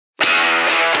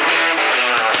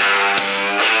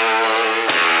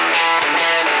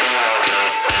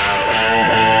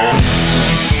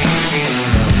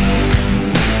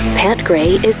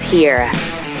Gray is here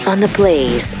on the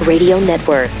Blaze Radio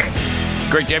Network.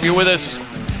 Great to have you with us.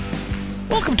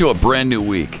 Welcome to a brand new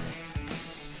week.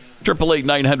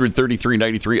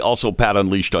 888-900-3393. Also, Pat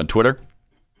Unleashed on Twitter.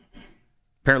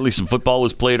 Apparently some football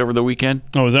was played over the weekend.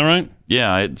 Oh, is that right?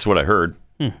 Yeah, it's what I heard.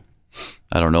 I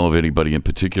don't know of anybody in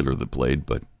particular that played,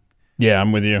 but yeah,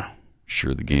 I'm with you.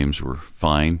 Sure, the games were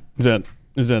fine. Is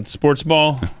that sports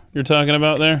ball you're talking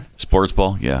about there? Sports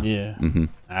ball, yeah. Yeah. Mm-hmm.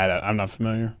 I'm not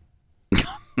familiar.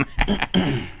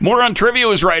 More on trivia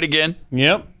was right again.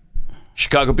 Yep.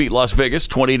 Chicago beat Las Vegas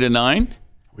 20-9.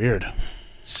 Weird.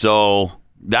 So,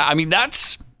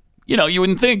 that's, you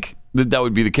wouldn't think that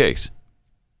would be the case.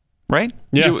 Right?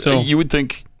 Yeah, you would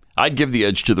think I'd give the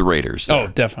edge to the Raiders there. Oh,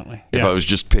 definitely. If I was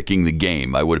just picking the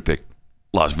game, I would have picked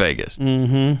Las Vegas.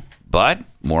 Mm-hmm. But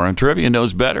More on Trivia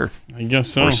knows better. I guess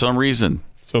so. For some reason.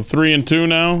 So 3-2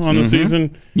 now on the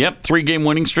season? Yep, 3-game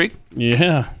winning streak.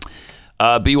 Yeah.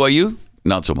 BYU,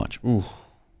 not so much. Ooh.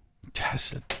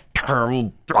 Just a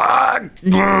terrible.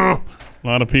 A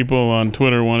lot of people on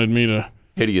Twitter wanted me to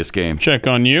hideous game. Check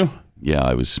on you. Yeah,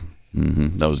 I was.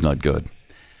 That was not good.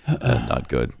 Not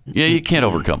good. Yeah, you can't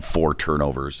overcome 4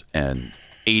 turnovers and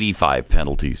 85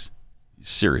 penalties.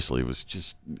 Seriously, it was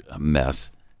just a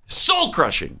mess. Soul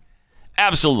crushing.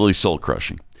 Absolutely soul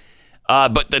crushing.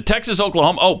 But the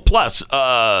Texas-Oklahoma, plus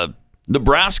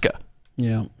Nebraska.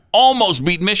 Yeah. Almost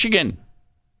beat Michigan.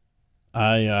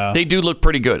 They do look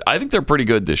pretty good. I think they're pretty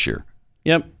good this year.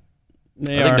 Yep. I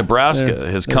think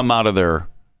Nebraska has come out of their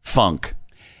funk.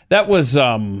 That was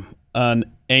an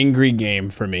angry game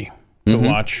for me to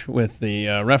watch, with the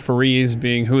referees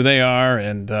being who they are,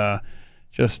 and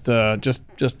just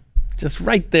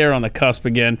right there on the cusp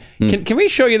again. Can we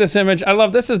show you this image? I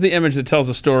love this. Is the image that tells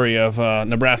the story of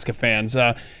Nebraska fans.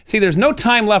 See, there's no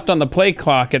time left on the play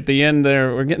clock at the end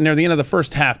there. We're getting near the end of the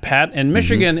first half, Pat, and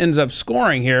Michigan ends up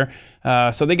scoring here.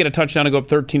 So they get a touchdown to go up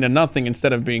 13-0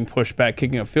 instead of being pushed back,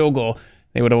 kicking a field goal.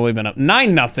 They would have only been up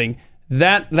 9-0.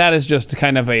 That is just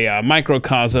kind of a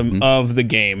microcosm of the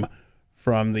game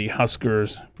from the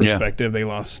Huskers' perspective. They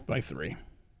lost by 3.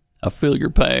 I feel your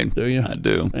pain. Do you? I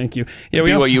do. Thank you. Yeah,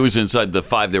 BYU was inside the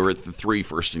 5. They were at the 3,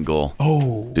 first and goal.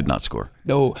 Oh. Did not score.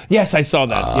 No. Yes, I saw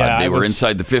that. They were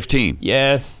inside the 15.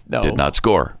 Yes. No. Did not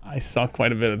score. I saw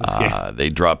quite a bit of this game. They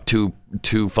dropped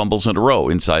two fumbles in a row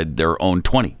inside their own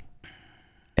 20.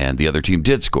 And the other team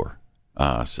did score.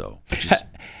 So, just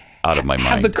out of my mind.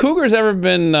 Have the Cougars ever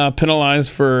been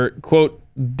penalized for, quote,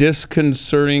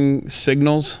 disconcerting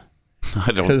signals?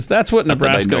 I don't. Because that's what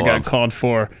Nebraska got called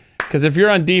for. Because if you're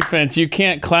on defense, you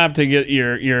can't clap to get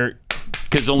your.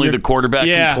 Because only the quarterback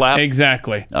can clap?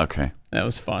 Exactly. Okay. That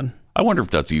was fun. I wonder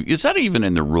if is that even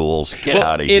in the rules? Get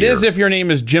out of here. It is if your name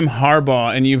is Jim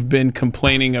Harbaugh and you've been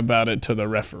complaining about it to the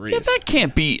referees. Yeah,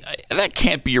 that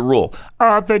can't be a rule.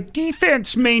 The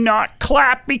defense may not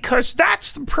clap because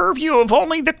that's the purview of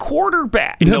only the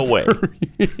quarterback. No way.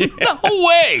 No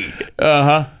way.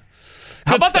 Uh-huh.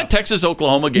 How about that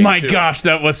Texas-Oklahoma game? My gosh,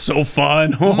 that was so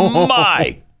fun.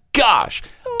 My gosh.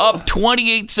 Up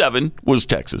 28-7 was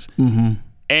Texas. Mm-hmm.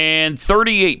 And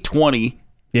 38-20.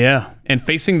 Yeah, and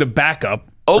facing the backup,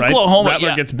 Oklahoma, right?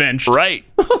 Rattler gets benched. Right.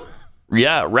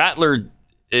 Yeah, Rattler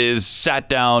is sat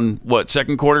down,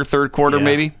 second quarter, third quarter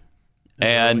maybe?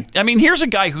 And, here's a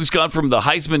guy who's gone from the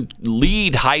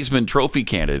Heisman Trophy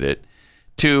candidate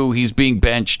to he's being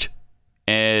benched,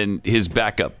 and his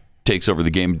backup takes over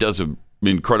the game, does an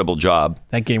incredible job.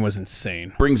 That game was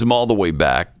insane. Brings them all the way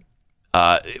back.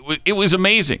 It was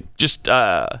amazing. Just...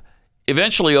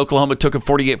 Eventually, Oklahoma took a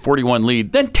 48-41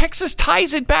 lead. Then Texas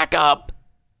ties it back up.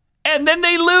 And then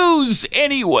they lose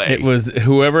anyway. It was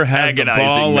whoever has the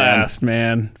ball last,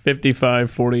 man.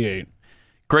 55-48.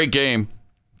 Great game,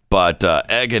 but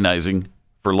agonizing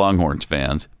for Longhorns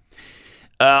fans.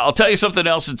 I'll tell you something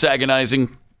else that's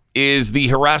agonizing is the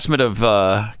harassment of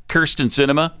Kyrsten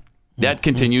Sinema. That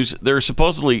continues. There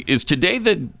supposedly is today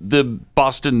the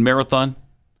Boston Marathon.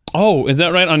 Oh, is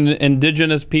that right? On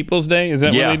Indigenous Peoples Day? Is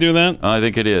that when they do that? I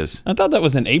think it is. I thought that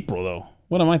was in April, though.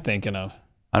 What am I thinking of?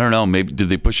 I don't know. Maybe did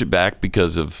they push it back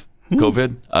because of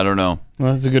COVID? I don't know.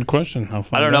 Well, that's a good question.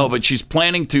 I don't know, but she's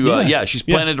planning to. She's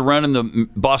planning to run in the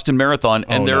Boston Marathon,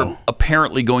 and they're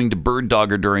apparently going to bird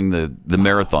dog her during the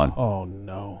marathon. Oh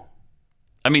no!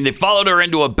 They followed her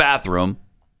into a bathroom.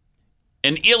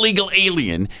 An illegal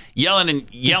alien yelling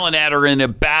at her in a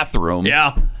bathroom.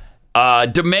 Yeah.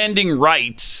 Demanding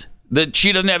rights that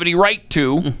she doesn't have any right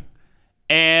to.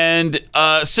 And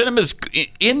Sinema's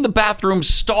in the bathroom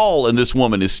stall, and this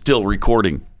woman is still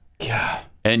recording. Yeah.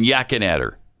 And yakking at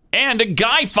her. And a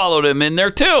guy followed him in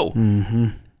there, too. Mm-hmm.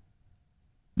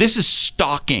 This is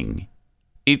stalking.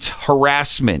 It's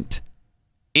harassment.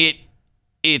 It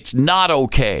it's not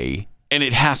okay, and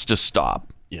it has to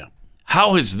stop. Yeah.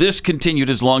 How has this continued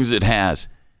as long as it has?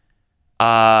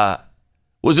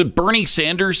 Was it Bernie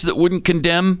Sanders that wouldn't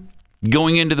condemn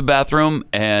going into the bathroom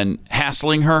and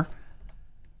hassling her?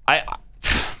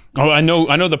 I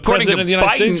know the president of the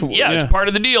United States. Yeah, it's part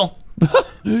of the deal.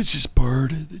 It's just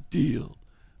part of the deal.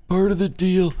 Part of the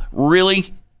deal.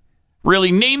 Really?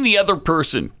 Really? Name the other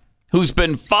person who's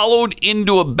been followed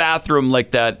into a bathroom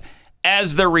like that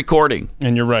as they're recording.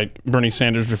 And you're right. Bernie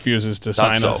Sanders refuses to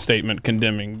sign a statement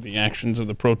condemning the actions of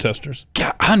the protesters.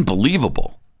 God,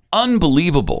 unbelievable.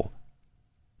 Unbelievable.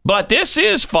 But this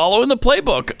is following the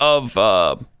playbook of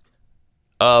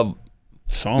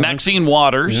Maxine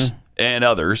Waters and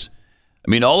others. I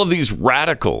mean, all of these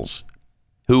radicals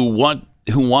who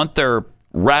want their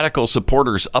radical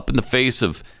supporters up in the face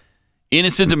of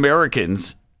innocent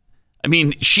Americans. I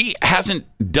mean, she hasn't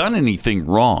done anything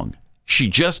wrong. She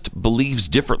just believes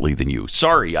differently than you.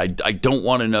 Sorry, I don't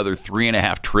want another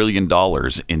 $3.5 trillion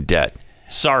in debt.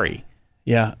 Sorry.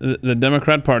 Yeah, the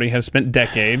Democrat Party has spent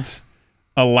decades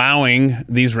allowing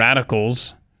these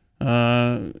radicals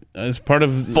as part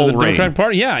of the Democratic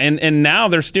Party. Yeah, and now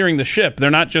they're steering the ship. They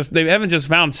haven't just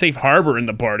found safe harbor in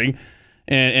the party.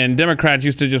 And Democrats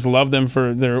used to just love them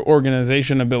for their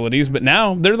organization abilities, but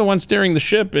now they're the ones steering the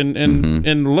ship.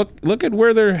 And look at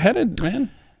where they're headed, man.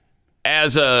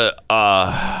 As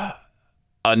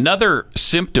another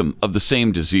symptom of the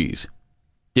same disease,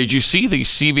 did you see the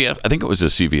CVS? I think it was a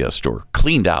CVS store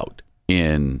cleaned out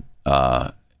in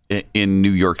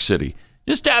New York City.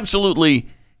 Just absolutely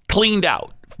cleaned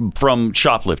out from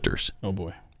shoplifters. Oh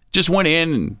boy! Just went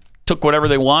in and took whatever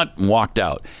they want and walked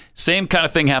out. Same kind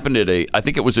of thing happened at I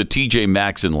think it was a TJ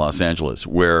Maxx in Los Angeles,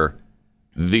 where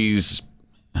these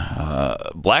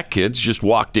black kids just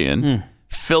walked in,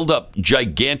 filled up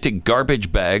gigantic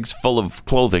garbage bags full of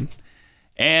clothing,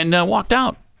 and walked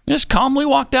out. Just calmly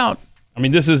walked out. I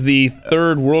mean, this is the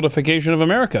third worldification of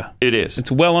America. It is.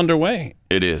 It's well underway.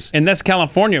 It is. And that's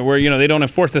California, where, they don't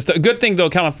enforce this. Good thing, though,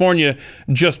 California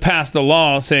just passed a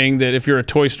law saying that if you're a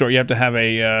toy store, you have to have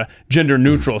a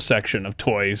gender-neutral section of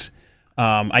toys.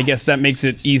 I guess that makes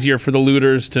it easier for the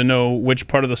looters to know which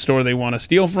part of the store they want to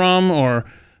steal from. Or,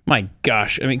 my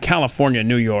gosh, I mean, California,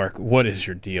 New York, what is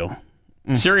your deal?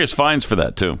 Serious fines for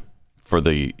that, too.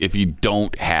 If you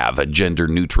don't have a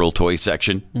gender-neutral toy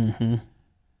section. Mm-hmm.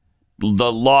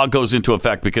 The law goes into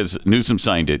effect because Newsom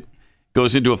signed it,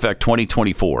 goes into effect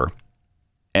 2024,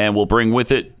 and will bring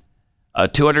with it a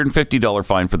 $250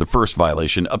 fine for the first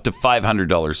violation, up to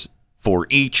 $500 for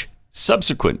each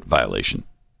subsequent violation.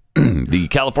 The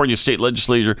California State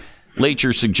Legislature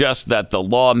suggests that the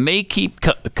law may keep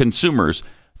consumers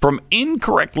from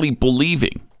incorrectly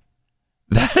believing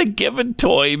that a given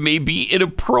toy may be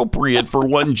inappropriate for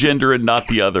one gender and not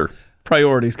the other.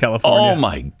 Priorities, California. Oh,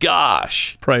 my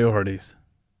gosh. Priorities.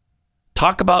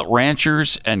 Talk about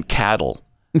ranchers and cattle.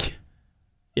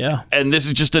 Yeah. And this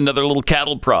is just another little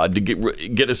cattle prod to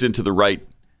get us into the right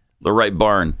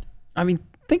barn. I mean,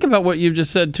 think about what you've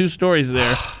just said, 2 stories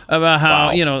there, about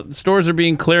how, stores are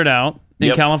being cleared out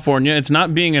in California. It's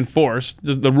not being enforced,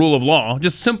 the rule of law,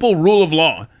 just simple rule of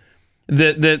law.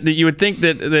 That you would think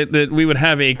that we would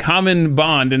have a common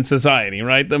bond in society,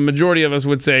 right? The majority of us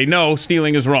would say, no,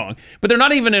 stealing is wrong. But they're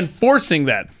not even enforcing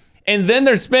that. And then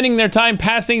they're spending their time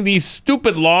passing these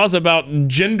stupid laws about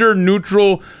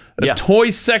gender-neutral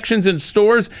toy sections in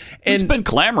stores. And he's been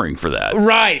clamoring for that.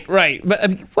 Right. But I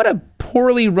mean, what a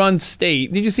poorly run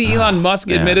state. Did you see Elon Musk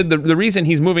admitted the reason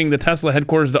he's moving the Tesla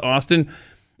headquarters to Austin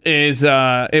is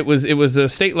it was a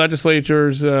state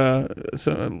legislature's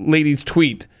lady's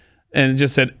tweet. And it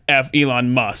just said, F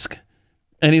Elon Musk.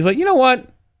 And he's like, you know what?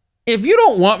 If you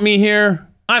don't want me here,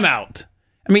 I'm out.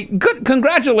 I mean, good.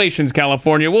 Congratulations,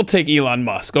 California. We'll take Elon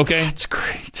Musk, okay? That's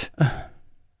great.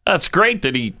 That's great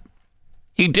that he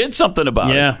did something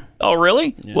about it. Oh,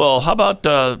 really? Yeah. Well, how about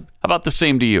the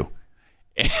same to you?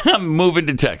 I'm moving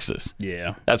to Texas.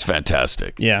 Yeah. That's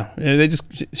fantastic. Yeah.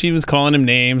 She was calling him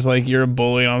names like you're a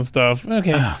bully on stuff.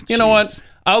 Okay. Oh, you know what?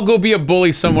 I'll go be a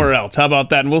bully somewhere else. How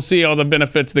about that? And we'll see all the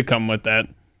benefits that come with that.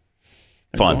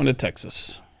 Fun. Going to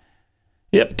Texas.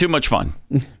 Yep. Too much fun.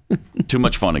 Too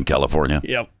much fun in California.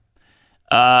 Yep.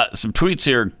 Some tweets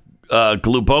here.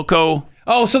 Gluboko.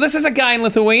 Oh, so this is a guy in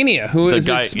Lithuania who is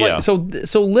So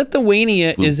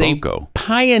Lithuania is a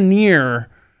pioneer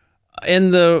in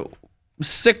the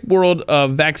sick world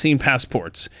of vaccine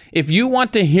passports. If you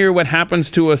want to hear what happens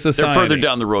to a society, they're further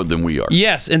down the road than we are.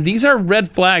 Yes, and these are red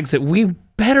flags that we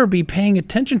better be paying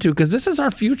attention to because this is our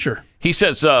future. He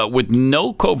says, with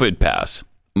no COVID pass,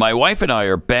 my wife and I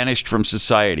are banished from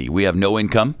society. We have no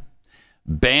income,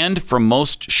 banned from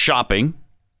most shopping,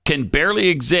 can barely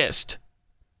exist,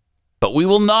 but we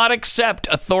will not accept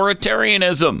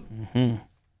authoritarianism.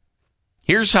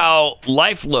 Here's how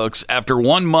life looks after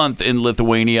 1 month in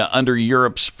Lithuania under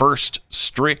Europe's first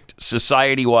strict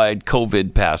society-wide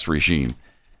COVID pass regime.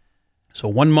 So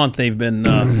 1 month they've been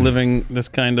living this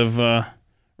kind of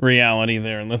reality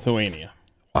there in Lithuania.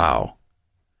 Wow.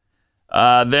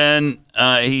 Then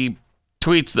he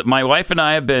tweets that my wife and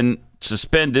I have been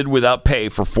suspended without pay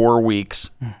for 4 weeks.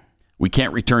 We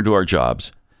can't return to our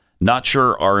jobs. Not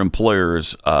sure our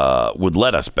employers would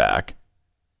let us back.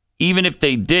 Even if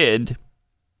they did,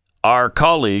 our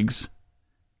colleagues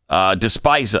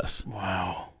despise us.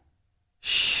 Wow.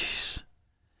 Jeez.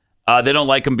 They don't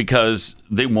like them because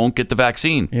they won't get the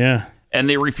vaccine. Yeah. And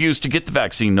they refuse to get the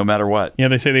vaccine no matter what. Yeah,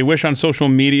 they say they wish on social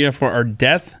media for our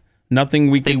death. Nothing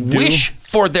we They can do. wish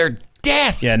for their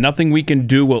death. Yeah, nothing we can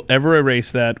do will ever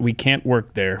erase that. We can't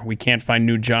work there. We can't find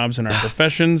new jobs in our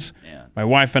professions. My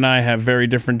wife and I have very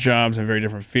different jobs in very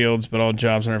different fields, but all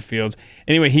jobs in our fields.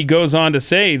 Anyway, he goes on to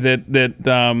say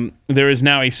that there is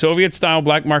now a Soviet-style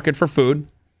black market for food.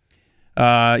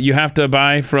 You have to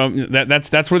buy from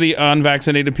that's where the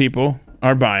unvaccinated people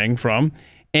are buying from,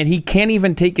 and he can't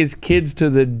even take his kids to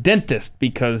the dentist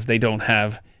because they don't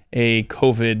have a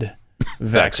COVID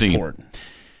Vaccine. vaccine.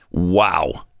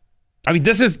 Wow. I mean,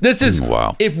 this is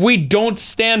Wow. If we don't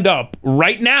stand up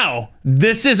right now,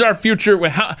 this is our future.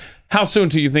 How soon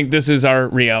do you think this is our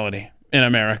reality in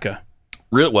America?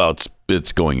 Well,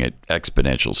 it's going at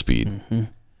exponential speed.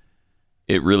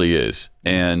 It really is.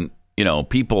 And,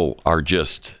 people are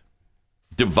just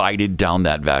divided down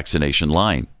that vaccination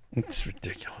line. It's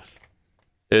ridiculous.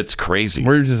 It's crazy.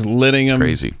 We're just letting them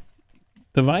Crazy.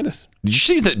 divide us. Did you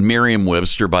see that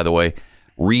Merriam-Webster, by the way,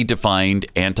 redefined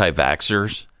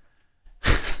anti-vaxxers?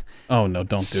 Oh, no,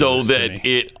 don't do So this to that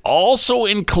me. it also No,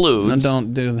 includes...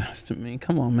 don't do this to me.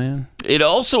 Come on, man. It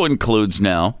also includes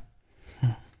now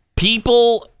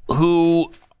people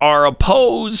who are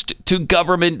opposed to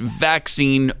government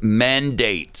vaccine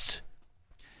mandates.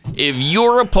 If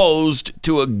you're opposed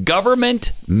to a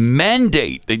government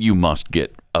mandate that you must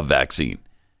get a vaccine,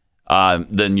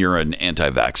 then you're an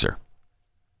anti-vaxxer,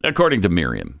 according to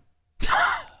Merriam.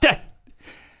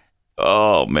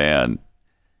 Oh, man.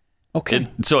 Okay.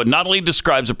 So it not only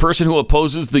describes a person who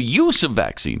opposes the use of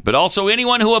vaccine, but also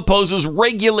anyone who opposes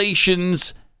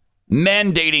regulations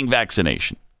mandating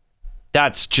vaccination.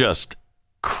 That's just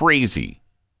crazy.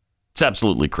 It's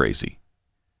absolutely crazy.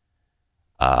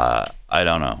 I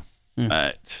don't know.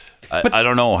 I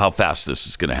don't know how fast this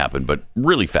is going to happen, but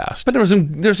really fast. But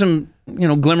there's some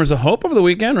glimmers of hope over the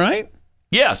weekend, right?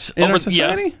 Yes. In our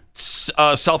society?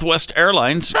 Southwest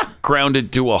Airlines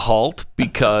grounded to a halt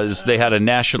because they had a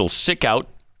national sick out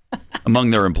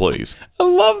among their employees. I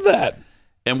love that.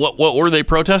 And what were they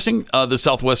protesting? The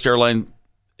Southwest Airline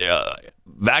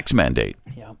vax mandate.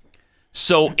 Yeah.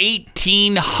 So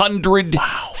 1,800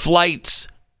 flights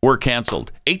were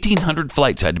canceled. 1,800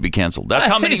 flights had to be canceled. That's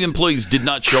how many employees did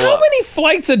not show How up. many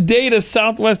flights a day does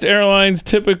Southwest Airlines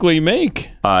typically make?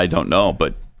 I don't know,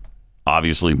 but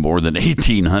obviously more than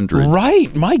 1,800.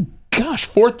 Right. My gosh,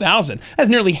 4,000. That's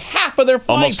nearly half of their flights.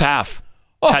 Almost half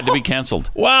had to be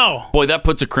canceled. Wow. Boy, that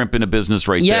puts a crimp in a business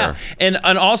right Yeah, there.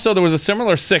 and also there was a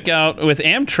similar sick out with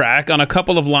Amtrak on a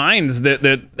couple of lines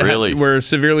that Really? were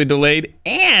severely delayed.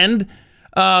 And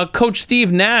Coach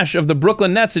Steve Nash of the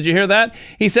Brooklyn Nets, did you hear that?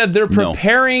 He said they're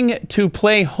preparing to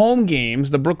play home games,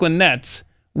 the Brooklyn Nets,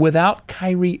 without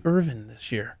Kyrie Irving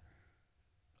this year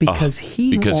because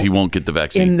he won't get the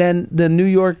vaccine. And then the New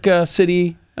York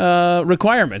City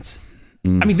requirements.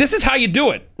 I mean, this is how you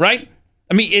do it, right?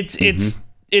 I mean,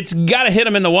 it's got to hit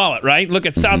them in the wallet, right? Look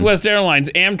at Southwest Airlines,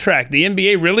 Amtrak, the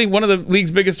NBA, really? One of the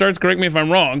league's biggest stars, correct me if I'm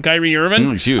wrong, Kyrie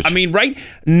Irving. He's huge. I mean, right?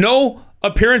 No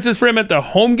appearances for him at the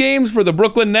home games for the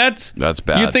Brooklyn Nets. That's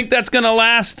bad. You think that's going to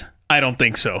last? I don't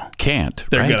think so. Can't.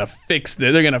 They're right? going to fix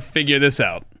this. They're going to figure this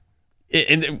out.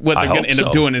 And what they're going to end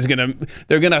up doing is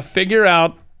they're going to figure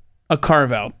out a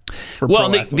carve out for pro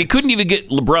athletes. They couldn't even get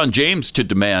LeBron James to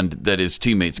demand that his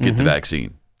teammates get the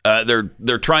vaccine.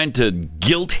 They're trying to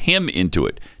guilt him into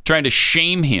it, trying to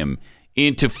shame him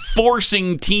into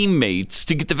forcing teammates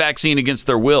to get the vaccine against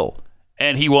their will,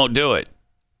 and he won't do it.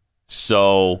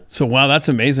 So wow, that's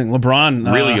amazing.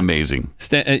 LeBron, really amazing.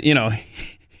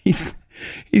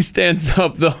 He stands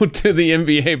up though to the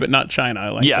NBA, but not China. I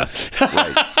like yes,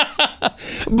 right.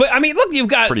 But I mean, look, you've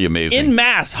got pretty amazing in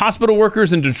mass hospital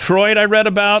workers in Detroit. I read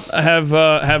about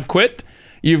have quit.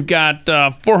 You've got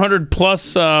 400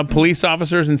 plus police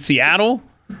officers in Seattle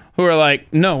who are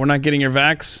like, no, we're not getting your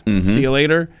vax. See you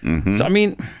later. So I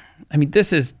mean,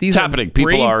 these are happening.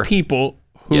 brave people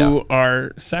who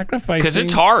are sacrificing because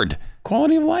it's hard.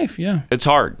 Quality of life, yeah. It's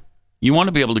hard. You want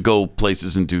to be able to go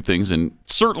places and do things, and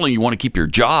certainly you want to keep your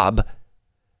job.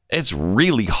 It's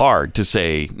really hard to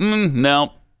say,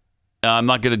 no, I'm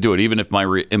not going to do it. Even if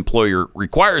my employer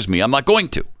requires me, I'm not going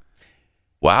to.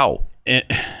 Wow.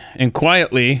 And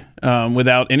quietly,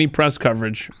 without any press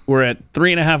coverage, we're at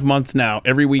 3.5 months now,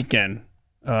 every weekend,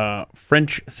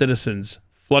 French citizens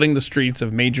flooding the streets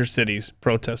of major cities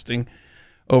protesting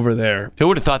over there. Who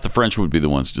would have thought the French would be the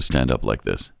ones to stand up like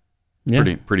this?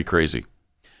 Yeah. Pretty crazy.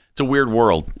 It's a weird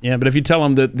world. Yeah, but if you tell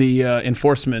them that the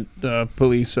enforcement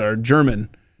police are German,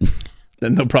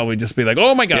 then they'll probably just be like,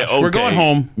 oh my gosh, we're going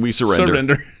home. We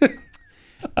surrender.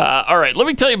 All right, let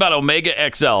me tell you about Omega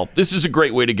XL. This is a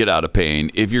great way to get out of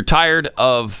pain. If you're tired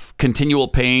of continual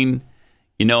pain,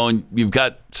 and you've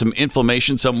got some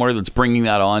inflammation somewhere that's bringing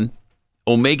that on,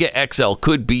 Omega XL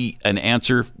could be an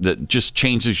answer that just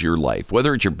changes your life,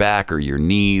 whether it's your back or your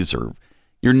knees or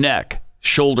your neck,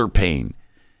 shoulder pain,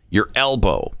 your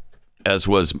elbow, as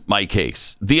was my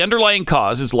case. The underlying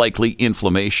cause is likely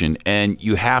inflammation, and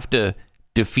you have to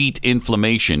defeat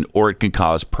inflammation or it can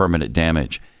cause permanent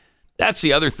damage. That's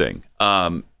the other thing.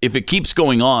 If it keeps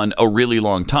going on a really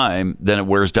long time, then it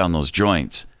wears down those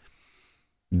joints.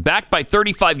 Backed by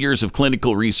 35 years of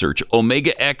clinical research,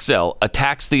 Omega XL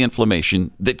attacks the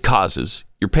inflammation that causes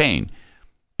your pain.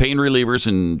 Pain relievers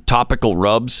and topical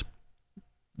rubs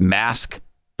mask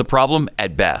the problem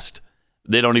at best.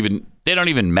 They don't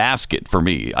even mask it for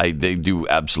me. They do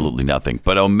absolutely nothing.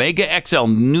 But Omega XL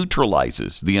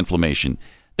neutralizes the inflammation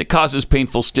that causes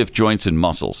painful stiff joints and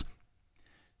muscles.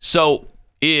 So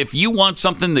if you want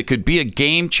something that could be a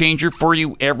game changer for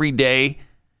you every day,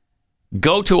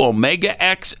 go to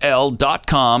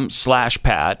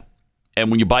omegaxl.com/Pat. And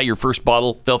when you buy your first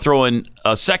bottle, they'll throw in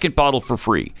a second bottle for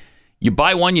free. You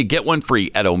buy one, you get one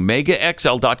free at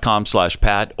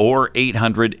omegaxl.com/Pat or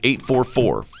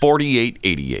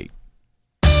 800-844-4888.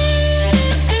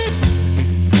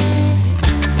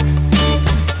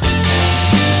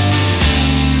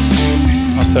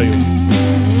 I'll tell you.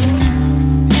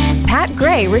 Pat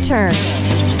Gray returns.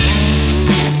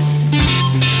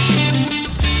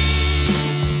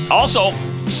 Also,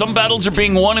 some battles are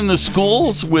being won in the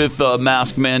schools with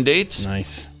mask mandates.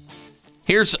 Nice.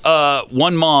 Here's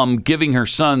one mom giving her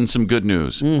son some good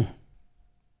news.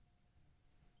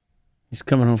 He's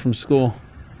coming home from school.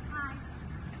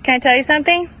 Can I tell you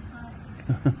something?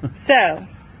 So,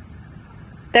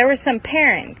 there were some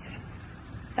parents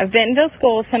of Bentonville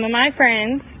schools, some of my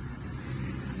friends,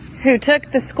 who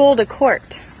took the school to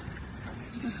court.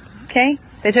 Okay?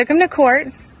 They took them to court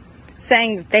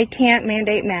saying that they can't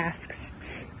mandate masks.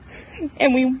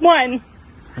 And we won.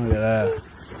 Look at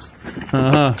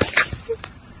that.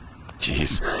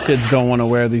 Jeez. Kids don't want to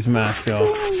wear these masks,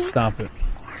 y'all. Stop it.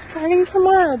 Starting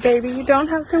tomorrow, baby. You don't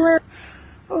have to wear.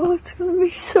 Oh, it's going to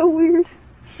be so weird.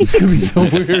 It's going to be so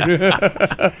weird.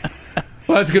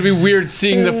 Well, it's going to be weird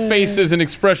seeing the faces and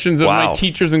expressions of my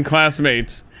teachers and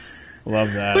classmates.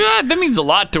 Love that. Yeah, that means a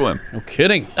lot to him. No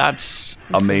kidding. That's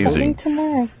amazing. Starting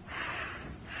tomorrow.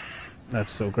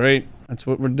 That's so great. That's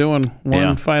what we're doing.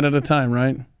 One fight at a time,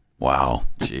 right? Wow.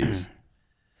 Jeez.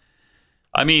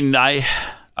 I mean, I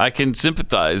can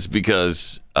sympathize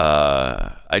because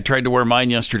I tried to wear mine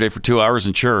yesterday for 2 hours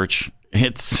in church.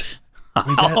 It's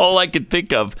all I could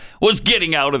think of was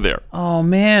getting out of there. Oh,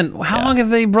 man. How long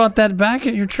have they brought that back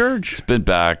at your church? It's been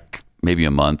back maybe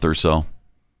a month or so.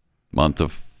 Month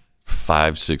of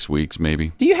 5-6 weeks,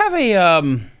 maybe. Do you have I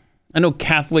know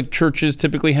Catholic churches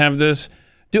typically have this.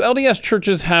 Do LDS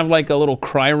churches have like a little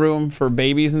cry room for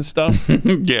babies and stuff?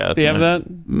 Yeah. Do you have that?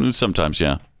 Sometimes,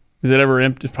 yeah. Is it ever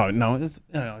empty? Probably no. It's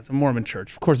a Mormon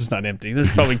church. Of course, it's not empty.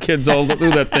 There's probably kids all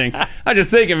through that thing. I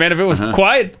just thinking, man, if it was a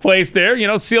quiet place there,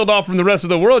 sealed off from the rest of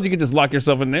the world, you could just lock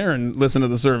yourself in there and listen to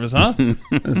the service, huh?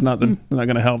 It's not going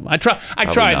to help. I tried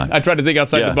to think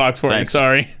outside the box for you.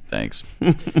 Sorry. Thanks.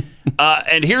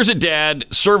 And here's a dad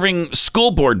serving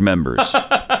school board members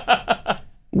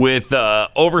with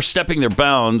overstepping their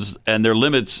bounds and their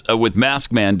limits with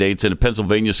mask mandates in a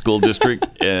Pennsylvania school district,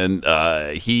 and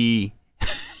he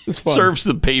serves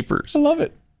the papers. I love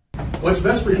it. What's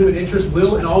best for human interest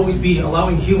will and always be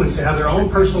allowing humans to have their own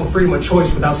personal freedom of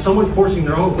choice without someone forcing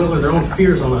their own will or their own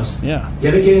fears on us. Yeah.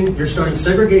 Yet again, you're starting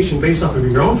segregation based off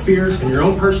of your own fears and your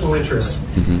own personal interests.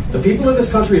 The people of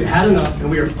this country have had enough, and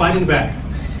we are fighting back.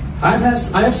 I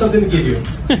have something to give you.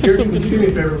 Security, would you do me a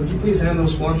favor? Would you please hand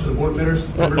those forms to the board members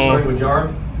starting with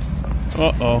Jar?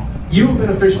 You have been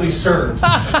officially served. A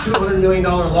 $200 million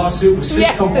lawsuit with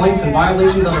 6 complaints and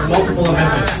violations under multiple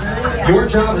amendments. Your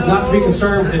job is not to be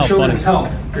concerned with the children's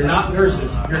health. You're not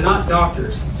nurses. You're not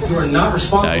doctors. You are not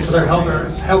responsible for their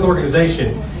health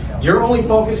organization. Your only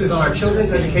focus is on our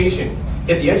children's education.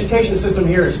 Yet the education system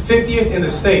here is 50th in the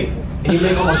state, and you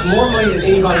make almost more money than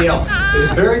anybody else. It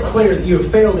is very clear that you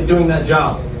have failed at doing that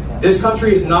job. This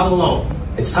country is not alone.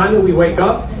 It's time that we wake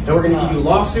up, and we're going to give you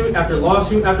lawsuit after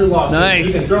lawsuit after lawsuit. Nice.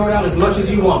 You can throw it out as much as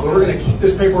you want, but we're going to keep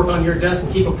this paperwork on your desk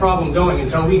and keep a problem going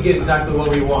until we get exactly what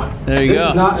we want. There you This go.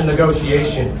 is not a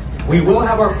negotiation. We will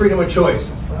have our freedom of choice,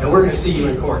 and we're going to see you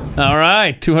in court. All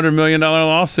right, $200 million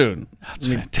lawsuit. That's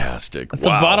fantastic. That's the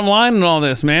bottom line in all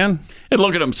this, man. And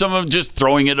look at them. Some of them just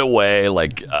throwing it away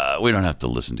like, we don't have to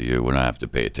listen to you. We don't have to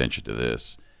pay attention to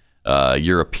this.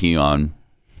 You're a peon.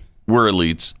 We're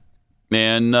elites.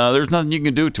 And there's nothing you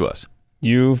can do to us.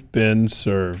 You've been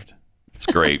served. It's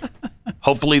great.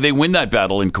 Hopefully they win that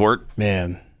battle in court.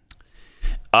 Man.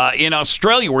 In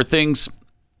Australia, where things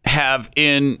have,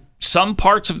 in some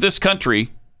parts of this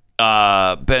country,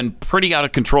 been pretty out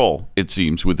of control, it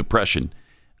seems, with oppression.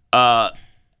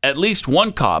 At least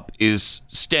one cop is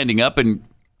standing up and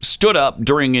stood up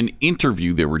during an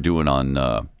interview they were doing on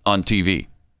TV.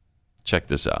 Check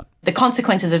this out. The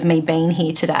consequences of me being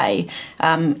here today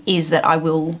is that I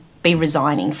will be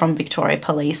resigning from Victoria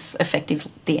Police effective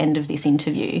the end of this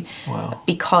interview. Wow.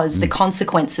 Because the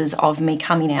consequences of me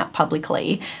coming out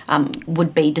publicly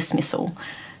would be dismissal.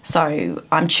 So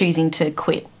I'm choosing to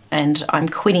quit, and I'm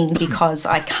quitting because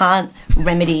I can't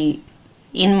remedy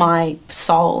in my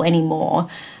soul anymore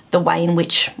the way in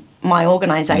which my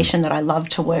organisation that I love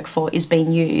to work for is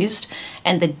being used,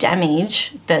 and the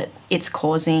damage that it's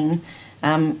causing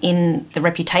in the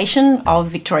reputation of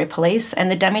Victoria Police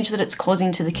and the damage that it's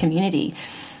causing to the community.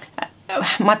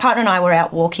 My partner and I were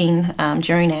out walking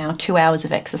during our 2 hours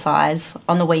of exercise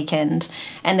on the weekend,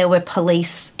 and there were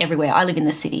police everywhere. I live in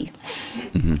the city.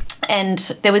 Mm-hmm. And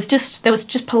there was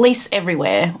just police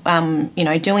everywhere,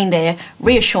 doing their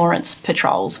reassurance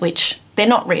patrols, which they're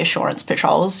not reassurance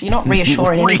patrols. You're not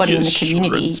reassuring anybody in the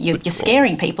community. You're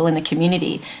scaring people in the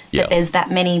community that there's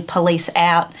that many police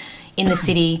out in the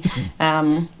city,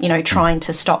 trying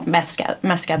to stop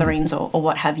mass gatherings or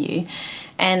what have you.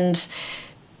 And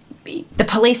the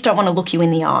police don't want to look you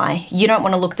in the eye. You don't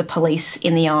want to look the police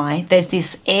in the eye. There's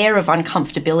this air of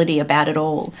uncomfortability about it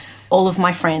all. All of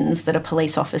my friends that are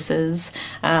police officers,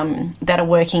 that are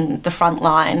working the front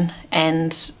line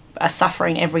and are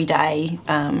suffering every day,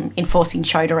 enforcing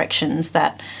show directions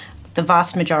that the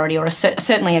vast majority, or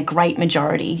certainly a great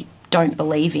majority, don't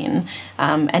believe in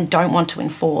and don't want to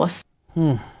enforce.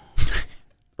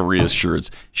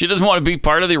 Reassurance. She doesn't want to be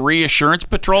part of the reassurance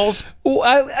patrols?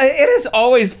 Well, it is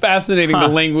always fascinating the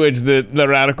language that the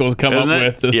radicals come Isn't up it?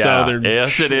 with to sell their...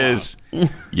 Yes, it is.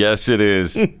 Yes, it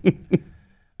is.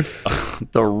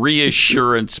 The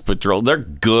reassurance patrol. They're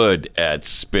good at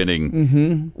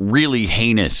spinning really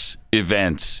heinous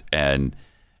events and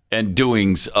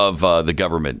doings of the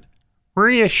government.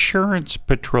 Reassurance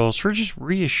patrols. We're just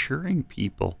reassuring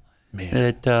people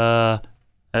that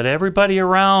everybody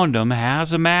around them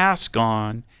has a mask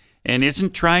on and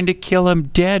isn't trying to kill them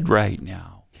dead right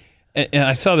now. And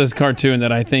I saw this cartoon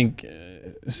that I think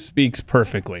speaks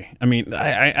perfectly. I mean,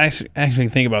 I actually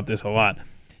think about this a lot.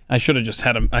 I should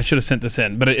have sent this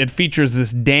in, but it features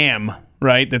this dam,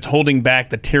 right, that's holding back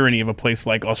the tyranny of a place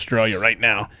like Australia right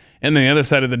now. And then the other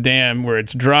side of the dam, where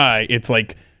it's dry, it's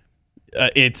like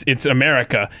it's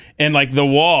America, and like the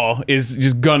wall is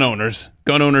just gun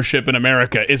ownership in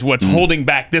America is what's holding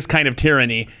back this kind of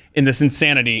tyranny in this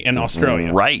insanity in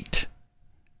Australia. Right.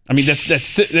 I mean, that's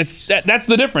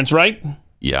the difference, right?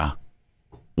 Yeah.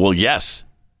 Well, yes.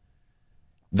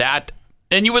 That,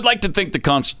 and you would like to think the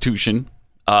Constitution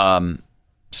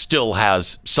still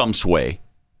has some sway,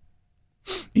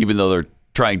 even though they're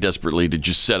trying desperately to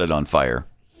just set it on fire.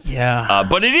 Yeah.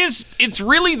 But it's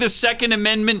really the Second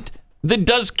Amendment that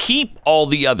does keep all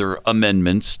the other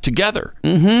amendments together.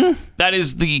 Mm-hmm. That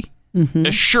is the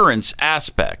assurance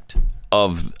aspect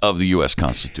of the U.S.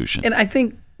 Constitution. And I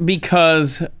think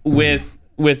because with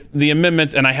the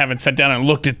amendments, and I haven't sat down and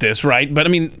looked at this, right? But I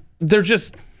mean, they're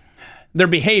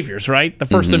behaviors, right? The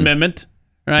First Amendment,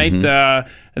 right?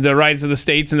 The rights of the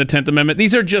states and the 10th Amendment.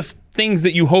 These are just things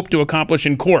that you hope to accomplish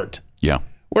in court. Yeah.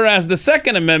 Whereas the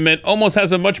Second Amendment almost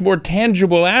has a much more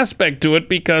tangible aspect to it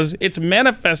because it's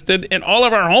manifested in all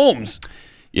of our homes.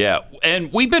 Yeah,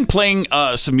 and we've been playing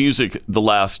some music the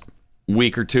last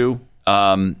week or two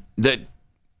that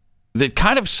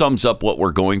kind of sums up what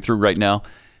we're going through right now.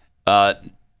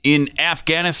 In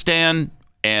Afghanistan,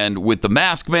 and with the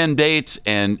mask mandates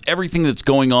and everything that's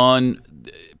going on,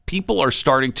 people are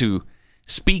starting to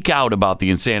speak out about the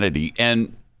insanity.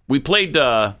 And we played...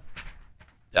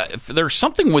 there's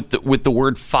something with the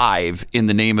word 5 in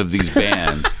the name of these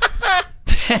bands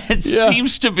it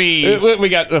seems to be. We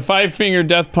got the 5-finger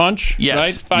death punch, Yes,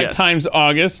 right? 5 times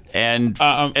August. And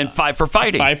 5 for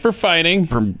fighting. 5 for fighting.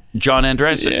 From John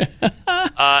Andresen.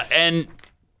 Yeah. And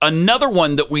another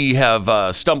one that we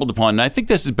have stumbled upon, and I think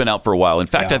this has been out for a while. In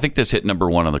fact, I think this hit number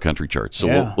 1 on the country charts.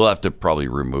 So we'll have to probably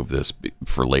remove this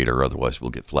for later, otherwise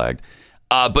we'll get flagged.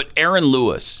 But Aaron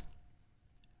Lewis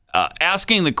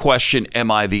asking the question,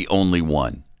 am I the only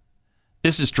one?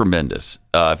 This is tremendous.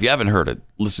 If you haven't heard it,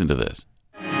 listen to this.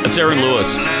 That's Aaron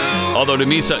Lewis. Although to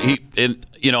me,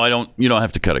 you don't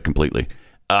have to cut it completely.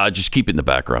 Just keep it in the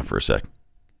background for a sec.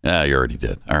 You already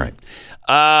did. All right.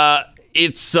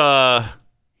 It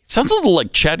sounds a little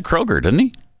like Chad Kroeger, doesn't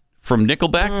he? From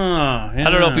Nickelback. I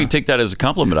don't know if you take that as a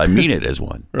compliment. I mean it as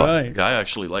one. Right. But I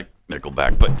actually like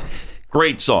Nickelback. But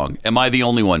great song. Am I the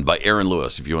Only One by Aaron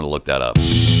Lewis, if you want to look that up.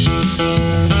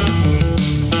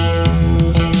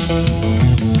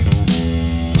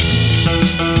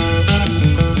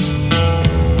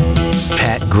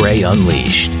 Pat Gray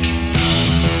Unleashed.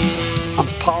 On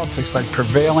politics, like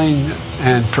prevailing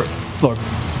and look.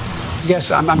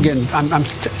 Yes, I'm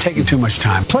taking too much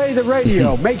time. Play the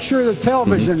radio. Make sure the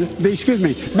television.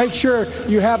 Make sure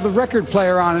you have the record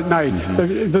player on at night.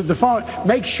 The phone.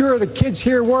 Make sure the kids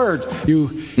hear words.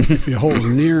 If you hold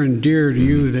near and dear to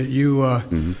you that you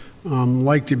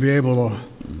like to be able to.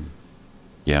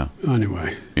 Yeah.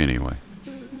 Anyway. We're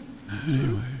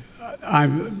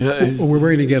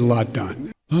going to get a lot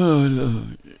done.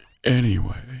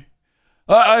 Anyway,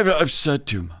 I've said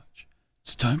too much.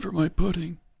 It's time for my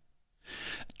pudding.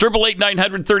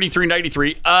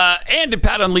 888-900-3393. And at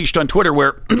Pat Unleashed on Twitter,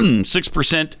 where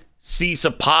 6%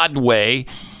 CISA Podway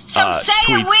say tweets,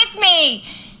 it with me.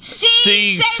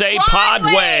 Say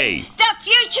Podway. The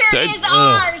future is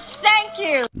ours. Thank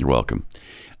you. You're welcome.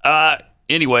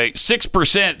 Anyway, 6%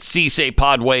 CISA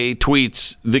Podway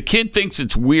tweets, the kid thinks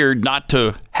it's weird not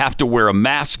to have to wear a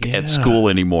mask at school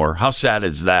anymore. How sad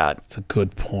is that? That's a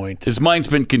good point. His mind's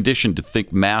been conditioned to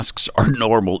think masks are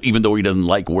normal, even though he doesn't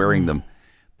like wearing them.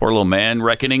 Poor little man,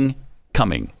 reckoning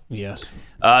coming. Yes.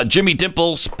 Jimmy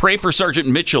Dimples, pray for Sergeant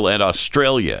Mitchell and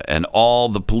Australia and all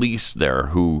the police there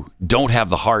who don't have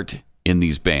the heart in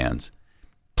these bans.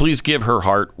 Please give her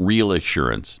heart real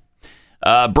assurance.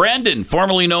 Brandon,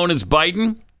 formerly known as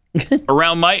Biden,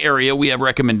 around my area, we have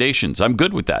recommendations. I'm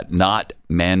good with that. Not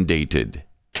mandated.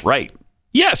 Right.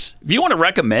 Yes. If you want to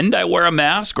recommend I wear a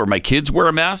mask or my kids wear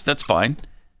a mask, that's fine.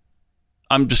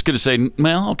 I'm just going to say,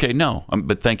 well, okay, no.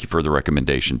 But thank you for the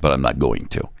recommendation, but I'm not going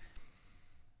to.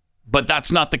 But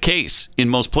that's not the case in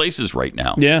most places right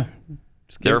now. Yeah.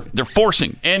 They're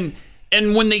forcing. And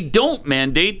when they don't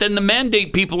mandate, then the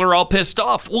mandate people are all pissed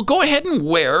off. Well, go ahead and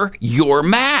wear your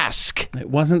mask. It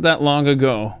wasn't that long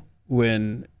ago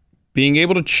when being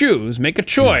able to choose, make a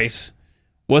choice,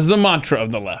 was the mantra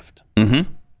of the left.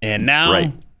 Mm-hmm. And now...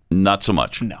 Right. Not so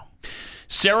much. No.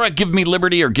 Sarah, give me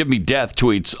liberty or give me death,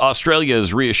 tweets, Australia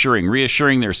is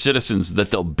reassuring their citizens that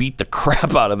they'll beat the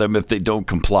crap out of them if they don't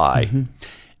comply. Mm-hmm.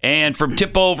 And from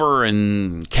Tip Over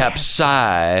and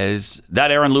Capsize,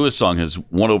 that Aaron Lewis song has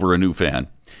won over a new fan.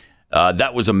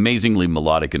 That was amazingly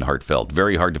melodic and heartfelt.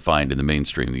 Very hard to find in the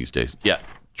mainstream these days. Yeah,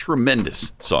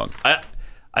 tremendous song.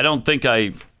 I don't think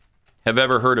I have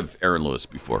ever heard of Aaron Lewis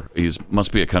before. He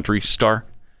must be a country star.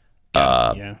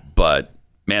 But...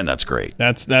 man, that's great.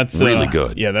 That's really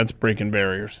good. Yeah, that's breaking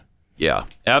barriers. Yeah,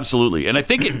 absolutely. And I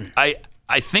think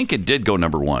it did go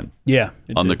number 1. Yeah,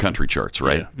 on the country charts,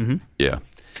 right? Yeah. Mm-hmm. Yeah.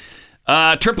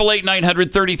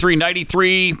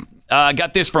 888-900-3393.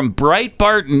 Got this from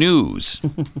Breitbart News.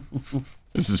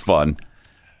 This is fun.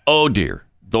 Oh dear.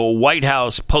 The White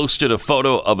House posted a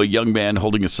photo of a young man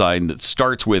holding a sign that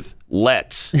starts with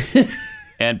 "Let's,"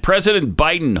 and President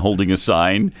Biden holding a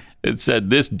sign. It said,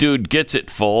 "This dude gets it,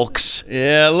 folks."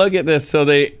 Yeah, look at this. So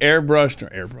they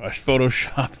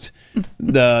photoshopped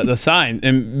the sign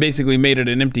and basically made it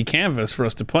an empty canvas for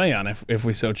us to play on if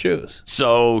we so choose.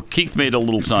 So Keith made a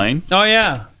little sign. Oh,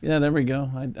 yeah. Yeah, there we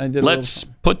go. I did. Let's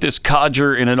put this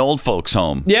codger in an old folks'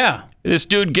 home. Yeah. This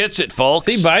dude gets it, folks.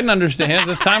 See, Biden understands.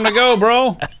 It's time to go,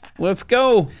 bro. Let's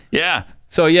go. Yeah.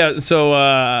 So I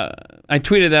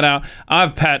tweeted that out. I'll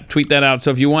have Pat tweet that out.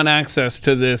 So if you want access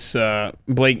to this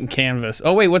blatant canvas.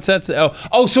 Oh, wait, what's that?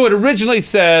 Oh, so it originally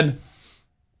said,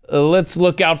 let's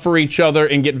look out for each other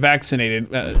and get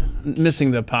vaccinated.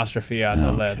 Missing the apostrophe out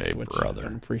the let's, which brother.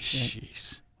 I appreciate.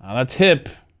 Jeez. Wow, that's hip.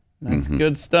 That's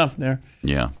good stuff there.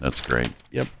 Yeah, that's great.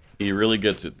 Yep. He really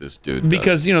gets it, this dude.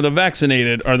 Because, the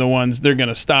vaccinated are the ones, they're going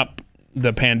to stop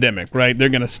the pandemic, right? They're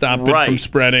going to stop it from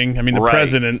spreading. I mean, the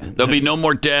president. There'll be no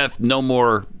more death, no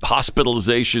more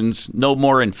hospitalizations, no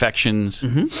more infections.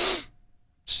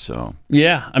 So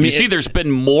Yeah, I mean, you see, there's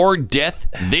been more death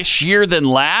this year than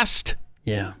last.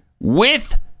 yeah.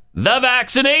 With the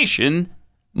vaccination,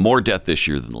 more death this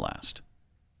year than last.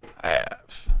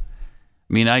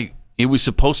 It was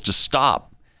supposed to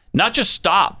stop, not just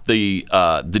stop the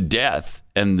death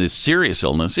and the serious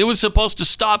illness. It was supposed to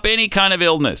stop any kind of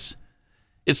illness.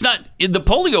 It's not, the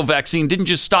polio vaccine didn't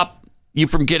just stop you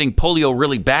from getting polio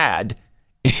really bad.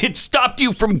 It stopped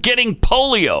you from getting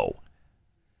polio.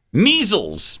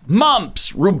 Measles,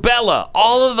 mumps, rubella,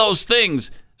 all of those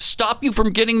things stop you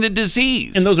from getting the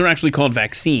disease. And those are actually called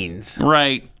vaccines.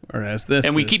 Right. Whereas this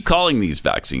And we is- keep calling these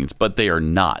vaccines, but they are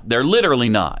not. They're literally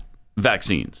not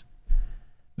vaccines.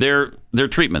 They're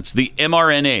treatments. The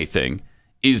mRNA thing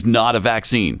is not a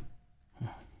vaccine.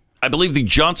 I believe the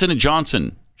Johnson &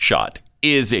 Johnson shot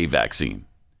is a vaccine.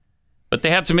 But they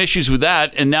had some issues with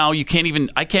that, and now I can't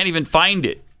even find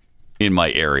it in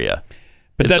my area.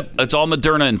 But It's all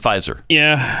Moderna and Pfizer.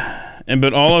 Yeah.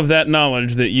 But all of that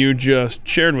knowledge that you just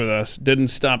shared with us didn't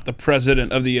stop the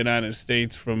president of the United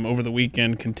States from over the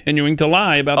weekend continuing to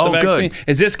lie about the vaccine. Good.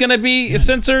 Is this going to be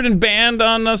censored and banned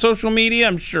on social media?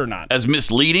 I'm sure not. As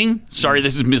misleading? Sorry,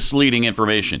 this is misleading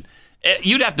information.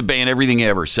 You'd have to ban everything he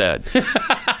ever said.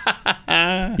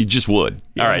 You just would.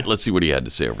 All right, let's see what he had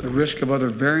to say over The there. risk of other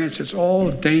variants, it's all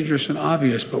dangerous and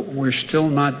obvious, but we're still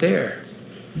not there.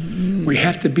 We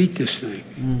have to beat this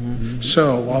thing.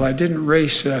 So while I didn't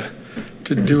race to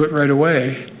do it right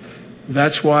away,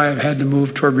 that's why I've had to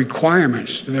move toward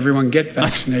requirements that everyone get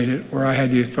vaccinated where I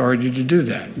had the authority to do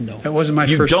that. No. That wasn't my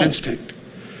You first don't. instinct.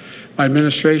 My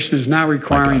administration is now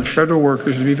requiring gosh. federal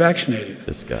workers to be vaccinated.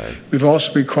 This guy. We've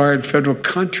also required federal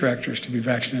contractors to be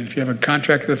vaccinated. If you have a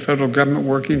contract with the federal government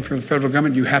working for the federal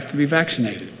government, you have to be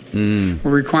vaccinated. We're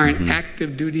requiring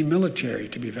active duty military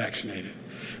to be vaccinated.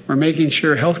 We're making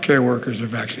sure healthcare workers are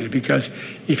vaccinated because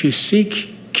if you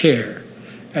seek care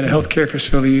at a healthcare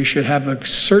facility, you should have the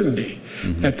certainty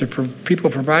that the people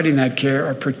providing that care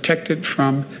are protected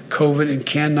from COVID and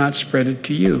cannot spread it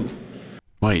to you.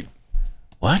 Wait,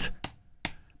 what?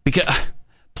 Because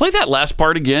play that last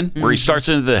part again, where he starts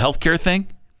into the healthcare thing.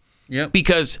 Yep.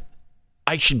 Because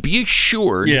I should be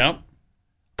assured. Yeah.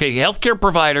 Okay, healthcare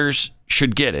providers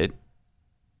should get it.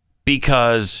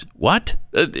 Because what?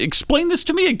 Explain this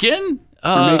to me again.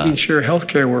 We're making sure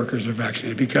healthcare workers are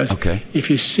vaccinated because if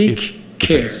you seek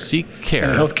care at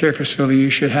a healthcare facility, you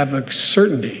should have the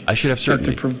certainty. I should have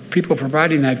certainty. That the people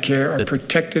providing that care are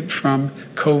protected from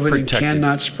COVID and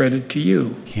cannot spread it to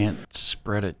you. Can't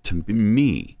spread it to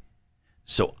me.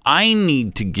 So I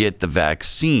need to get the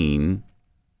vaccine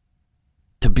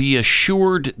to be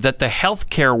assured that the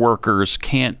healthcare workers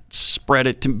can't spread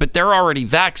it to me, but they're already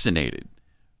vaccinated,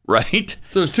 right?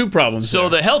 So there's two problems. So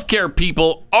the healthcare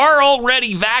people are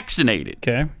already vaccinated.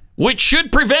 Okay. Which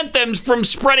should prevent them from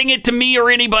spreading it to me or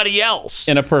anybody else.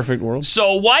 In a perfect world.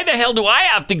 So why the hell do I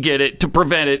have to get it to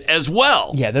prevent it as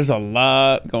well? Yeah, there's a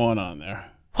lot going on there.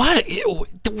 What?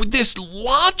 This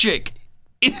logic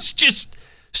is just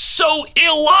so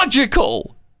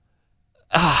illogical.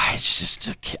 It's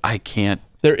just, I can't.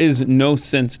 There is no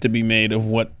sense to be made of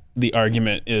what the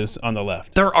argument is on the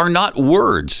left. There are not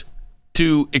words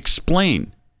to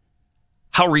explain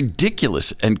how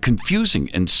ridiculous and confusing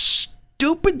and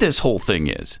stupid this whole thing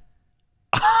is.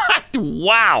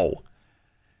 Wow.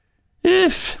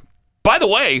 By the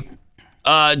way,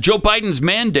 Joe Biden's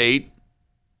mandate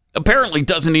apparently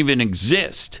doesn't even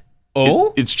exist.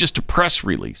 Oh? It's just a press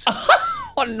release.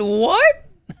 What?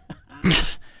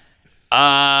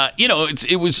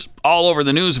 It was all over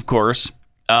the news, of course.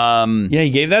 Yeah, he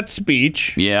gave that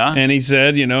speech. Yeah. And he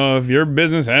said, if your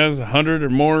business has 100 or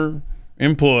more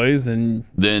employees, then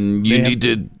they need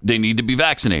to be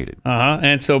vaccinated.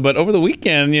 And so, but over the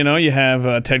weekend, you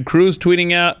have Ted Cruz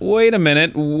tweeting out, wait a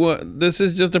minute, this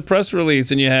is just a press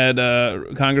release. And you had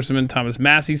Congressman Thomas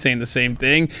Massie saying the same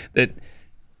thing, that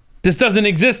this doesn't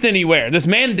exist anywhere. This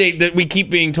mandate that we keep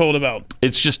being told about.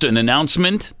 It's just an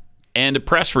announcement and a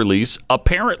press release.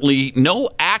 Apparently, no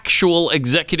actual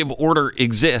executive order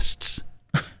exists.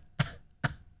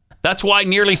 That's why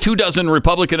nearly 24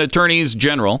 Republican attorneys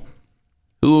general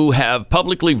who have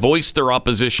publicly voiced their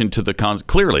opposition to the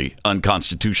clearly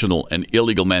unconstitutional and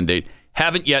illegal mandate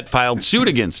haven't yet filed suit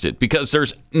against it because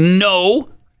there's no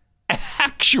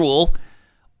actual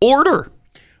order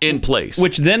in place.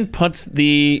 Which then puts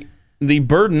the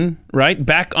burden, right,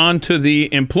 back onto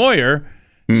the employer.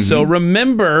 So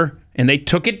remember, and they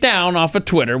took it down off of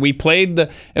Twitter. We played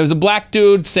it was a black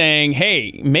dude saying,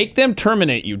 hey, make them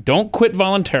terminate you. Don't quit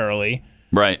voluntarily.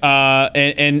 Right.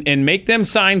 And make them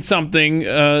sign something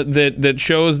that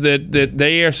shows that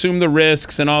they assume the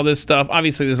risks and all this stuff.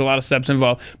 Obviously, there's a lot of steps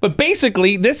involved. But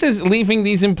basically, this is leaving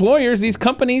these employers, these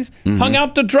companies, hung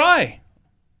out to dry.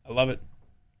 I love it.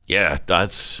 Yeah,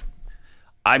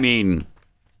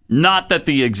 not that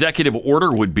the executive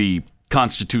order would be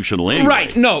constitutional anyway.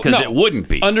 Right, no. Because it wouldn't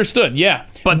be. Understood, yeah.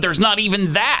 But there's not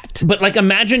even that. But, like,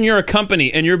 imagine you're a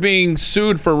company and you're being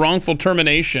sued for wrongful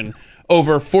termination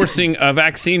over forcing a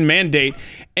vaccine mandate,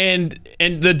 and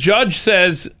the judge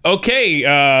says,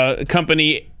 okay,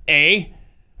 company A,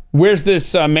 where's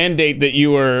this mandate that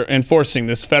you are enforcing,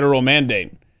 this federal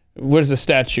mandate? Where's the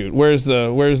statute? Where's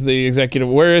the executive?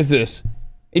 Where is this?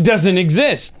 It doesn't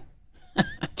exist.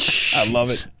 I love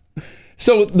it.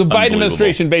 So the Biden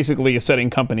administration basically is setting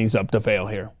companies up to fail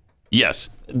here. Yes.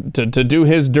 To do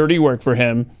his dirty work for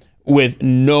him with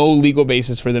no legal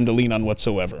basis for them to lean on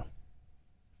whatsoever.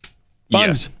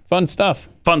 Fun stuff.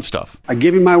 Fun stuff. I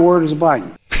give you my word as a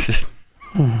Biden.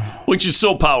 Which is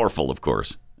so powerful, of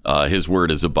course. His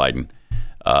word as a Biden.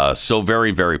 So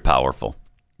very, very powerful.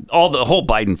 The whole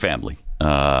Biden family.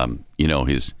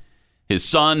 His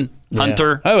son,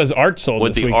 Hunter. Oh, his art sold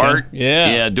with this the weekend. art.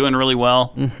 Yeah, doing really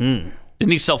well. Mm-hmm.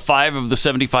 Didn't he sell 5 of the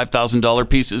 $75,000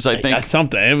 pieces? I think that's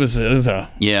something. It was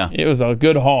a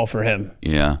good haul for him.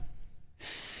 Yeah.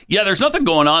 There's nothing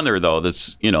going on there though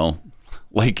that's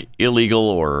like illegal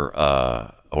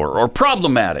or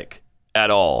problematic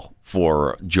at all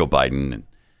for Joe Biden and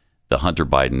the Hunter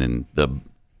Biden and the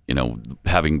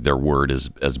having their word as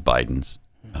Biden's.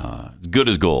 Good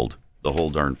as gold. The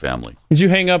whole darn family. Did you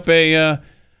hang up a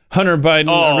Hunter Biden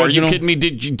original? Are you kidding me?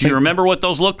 Do you remember what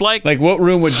those looked like? Like, what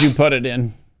room would you put it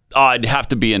in? I'd have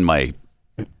to be in my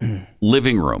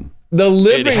living room. The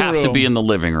living room? It'd have to be in the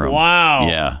living room. Wow.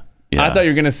 Yeah. I thought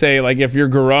you were going to say, like, if your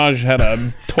garage had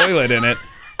a toilet in it,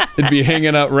 it'd be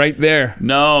hanging up right there.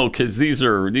 No, because these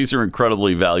are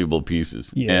incredibly valuable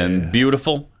pieces. Yeah. And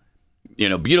beautiful.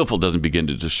 Beautiful doesn't begin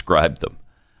to describe them.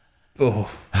 Oh.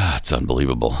 It's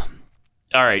unbelievable.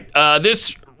 All right.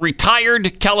 This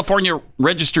retired California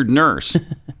registered nurse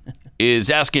is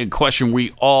asking a question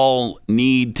we all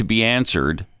need to be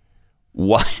answered.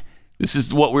 Why? This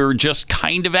is what we were just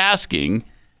kind of asking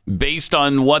based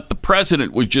on what the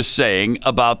president was just saying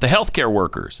about the healthcare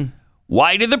workers.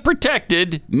 Why do the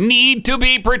protected need to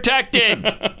be protected?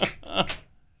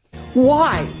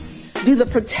 Why do the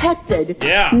protected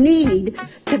need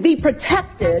to be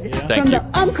protected from the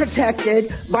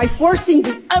unprotected by forcing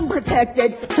the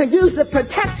unprotected to use the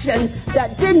protection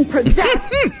that didn't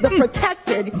protect the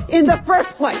protected in the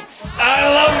first place? I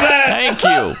love that. Thank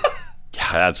you.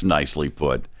 That's nicely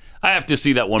put. I have to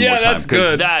see that one more time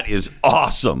because that is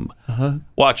awesome.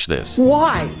 Watch this.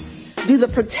 Why do the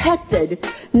protected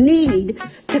need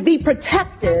to be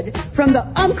protected from the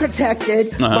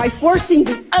unprotected by forcing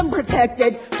the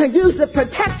unprotected to use the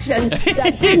protection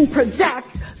that didn't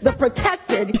protect the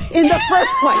protected in the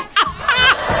first place?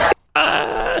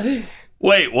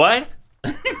 Wait, what?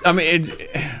 I mean,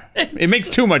 it makes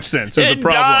too much sense. Is the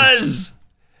problem.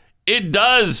 It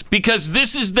does, because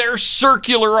this is their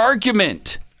circular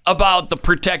argument about the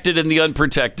protected and the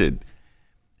unprotected.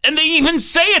 And they even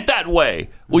say it that way.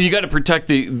 Well, you got to protect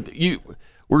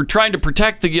we're trying to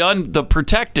protect the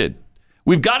protected.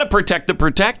 We've got to protect the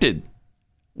protected.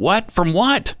 What? From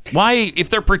what? Why, if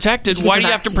they're protected, why do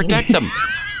you have to protect them?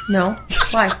 No.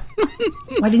 Why?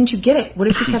 Why didn't you get it? What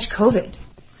if you catch COVID?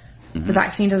 The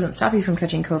vaccine doesn't stop you from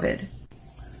catching COVID.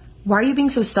 Why are you being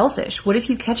so selfish? What if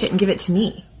you catch it and give it to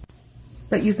me?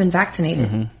 But you've been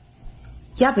vaccinated.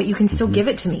 Yeah, but you can still give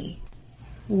it to me.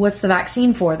 What's the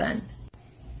vaccine for then?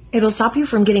 It'll stop you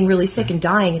from getting really sick and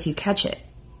dying if you catch it.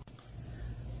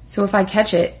 So if I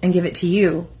catch it and give it to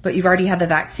you, but you've already had the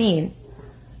vaccine,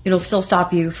 it'll still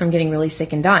stop you from getting really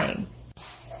sick and dying.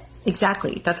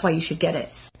 Exactly. That's why you should get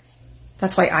it.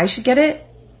 That's why I should get it,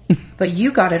 but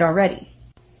you got it already.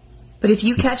 But if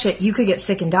you catch it, you could get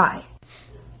sick and die.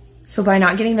 So by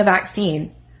not getting the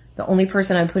vaccine, the only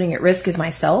person I'm putting at risk is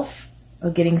myself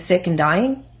of getting sick and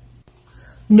dying?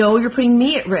 No, you're putting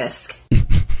me at risk.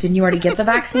 Didn't you already get the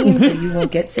vaccine so you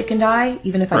won't get sick and die,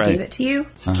 even if I gave it to you?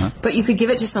 But you could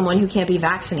give it to someone who can't be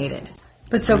vaccinated.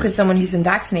 But so could someone who's been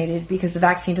vaccinated, because the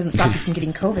vaccine doesn't stop you from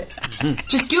getting COVID.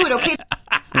 Just do it, okay?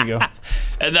 There you go.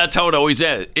 And that's how it always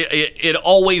ends. It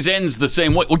always ends the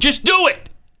same way. Well, just do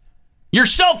it. You're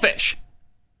selfish.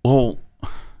 Well,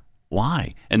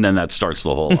 why? And then that starts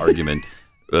the whole argument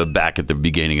back at the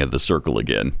beginning of the circle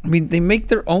again. I mean, they make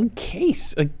their own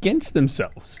case against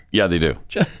themselves. Yeah, they do.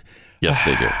 Yes,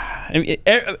 they do. I mean,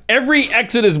 every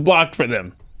exit is blocked for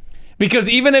them. Because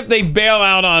even if they bail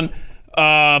out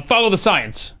on follow the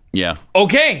science. Yeah.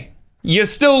 Okay. You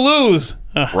still lose.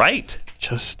 Right.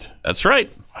 That's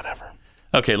right. Whatever.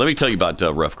 Okay, let me tell you about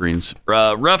Rough Greens.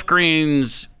 Rough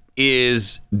Greens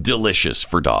is delicious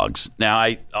for dogs. Now,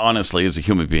 I honestly, as a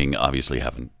human being, obviously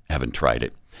haven't tried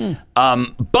it.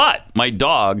 But my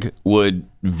dog would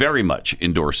very much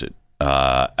endorse it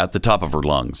at the top of her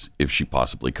lungs if she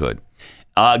possibly could.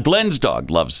 Glenn's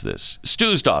dog loves this.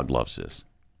 Stu's dog loves this.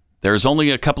 There's only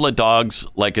a couple of dogs,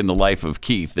 like in the life of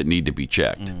Keith, that need to be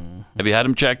checked. Have you had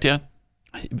them checked yet?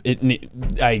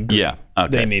 I agree. Yeah.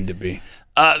 Okay. They need to be.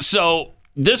 So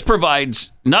this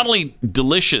provides not only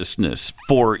deliciousness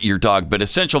for your dog, but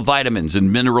essential vitamins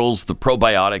and minerals, the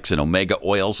probiotics and omega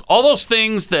oils, all those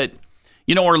things that,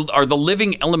 you know, are the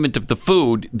living element of the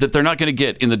food that they're not going to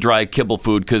get in the dry kibble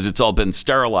food because it's all been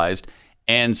sterilized.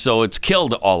 And so it's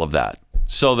killed all of that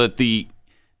so that they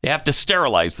have to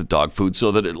sterilize the dog food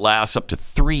so that it lasts up to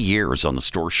 3 years on the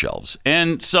store shelves.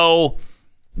 And so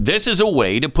this is a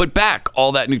way to put back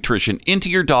all that nutrition into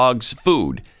your dog's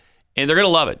food, and they're going to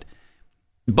love it.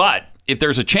 But if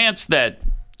there's a chance that,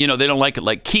 you know, they don't like it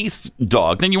like Keith's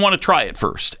dog, then you want to try it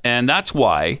first. And that's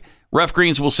why Rough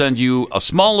Greens will send you a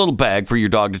small little bag for your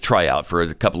dog to try out for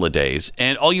a couple of days,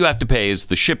 and all you have to pay is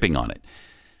the shipping on it.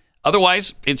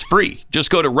 Otherwise, it's free. Just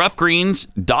go to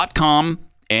roughgreens.com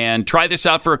and try this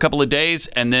out for a couple of days,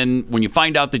 and then when you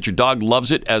find out that your dog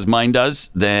loves it, as mine does,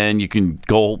 then you can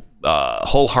go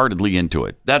wholeheartedly into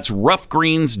it. That's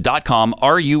roughgreens.com,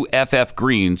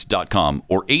 RUFFgreens.com,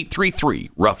 or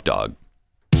 833-ROUGH-DOG.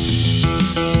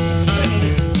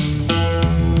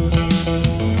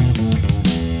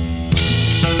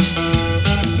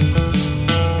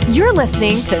 You're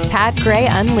listening to Pat Gray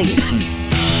Unleashed.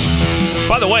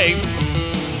 By the way,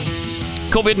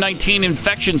 COVID-19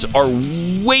 infections are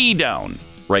way down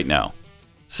right now.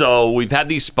 So we've had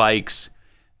these spikes.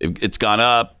 It's gone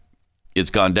up. It's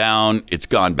gone down. It's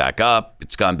gone back up.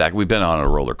 It's gone back. We've been on a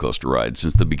roller coaster ride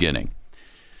since the beginning.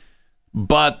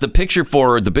 But the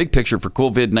big picture for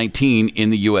COVID-19 in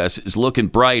the U.S. is looking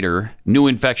brighter. New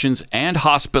infections and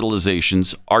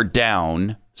hospitalizations are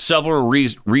down. Several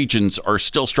regions are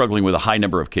still struggling with a high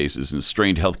number of cases and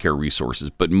strained healthcare resources,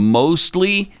 but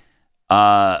mostly,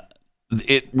 we're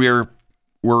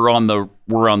on the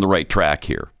right track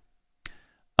here.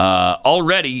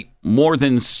 Already, more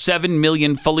than 7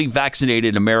 million fully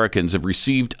vaccinated Americans have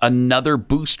received another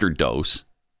booster dose.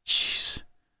 Jeez.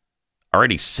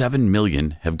 Already 7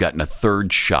 million have gotten a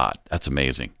third shot. That's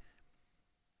amazing.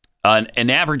 An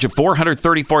average of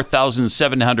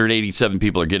 434,787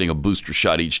 people are getting a booster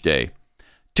shot each day.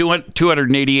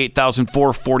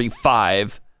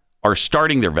 288,445 are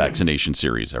starting their vaccination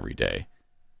series every day.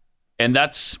 And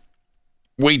that's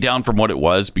way down from what it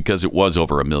was because it was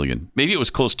over 1 million. Maybe it was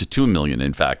close to 2 million,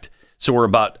 in fact. So we're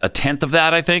about a tenth of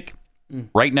that, I think,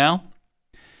 right now.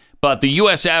 But the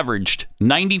U.S. averaged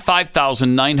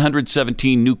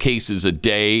 95,917 new cases a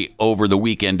day over the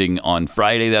week ending on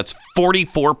Friday. That's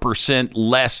 44%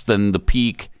 less than the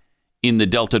peak in the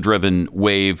Delta-driven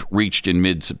wave reached in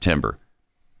mid-September.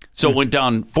 So it went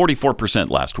down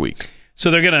 44% last week. So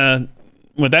they're going to,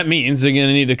 what that means, they're going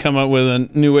to need to come up with a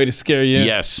new way to scare you.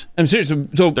 Yes. I'm serious. So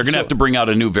they're going to have to bring out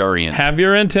a new variant. Have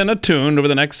your antenna tuned over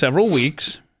the next several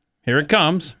weeks. Here it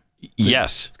comes.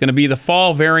 Yes. It's going to be the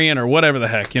fall variant or whatever the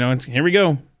heck. You know, here we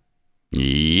go.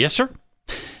 Yes, sir.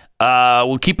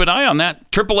 We'll keep an eye on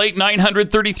that.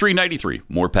 888-900-3393.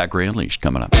 More Pat Gray Unleashed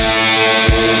coming up.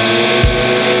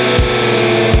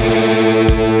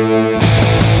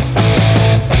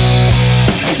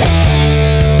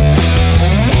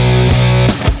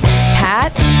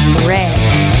 Pat Gray.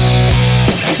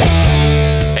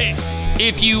 Hey,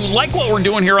 if you like what we're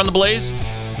doing here on The Blaze,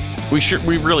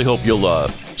 we really hope you'll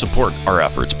support our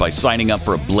efforts by signing up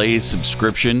for a Blaze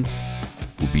subscription.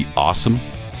 It would be awesome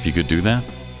if you could do that.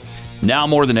 Now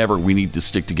more than ever, we need to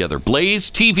stick together.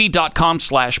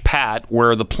 BlazeTV.com/Pat,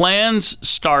 where the plans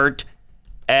start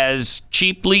as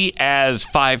cheaply as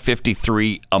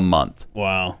 $5.53 a month.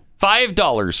 Wow.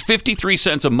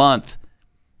 $5.53 a month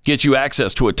gets you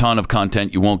access to a ton of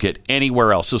content you won't get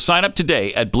anywhere else. So sign up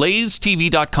today at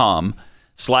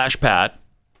BlazeTV.com/Pat.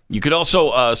 You could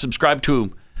also subscribe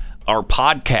to our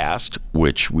podcast,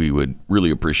 which we would really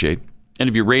appreciate. And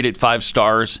if you rate it 5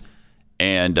 stars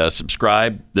and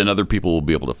subscribe, then other people will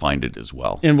be able to find it as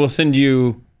well. And we'll send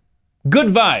you good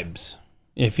vibes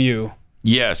if you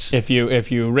yes if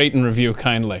you rate and review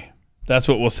kindly. That's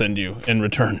what we'll send you in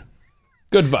return.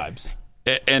 Good vibes.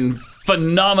 And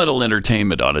phenomenal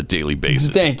entertainment on a daily basis.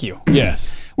 Thank you.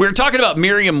 Yes. We're talking about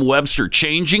Merriam-Webster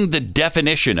changing the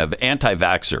definition of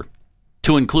anti-vaxxer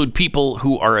to include people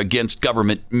who are against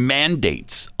government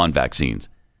mandates on vaccines.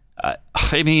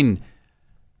 I mean,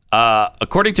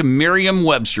 According to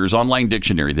Merriam-Webster's online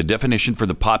dictionary, the definition for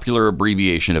the popular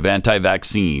abbreviation of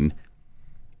anti-vaccine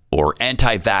or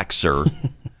anti-vaxxer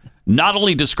not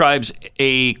only describes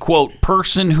a, quote,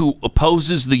 person who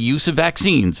opposes the use of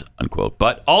vaccines, unquote,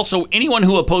 but also anyone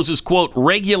who opposes, quote,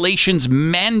 regulations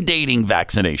mandating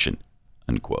vaccination,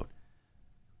 unquote.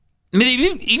 I mean,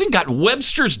 they've even got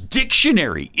Webster's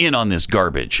dictionary in on this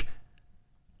garbage.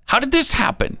 How did this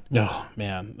happen? Oh,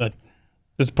 man. This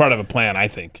is part of a plan, I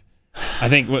think.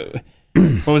 What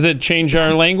was it? Change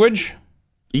our language?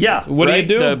 Yeah. What right?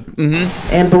 do you do?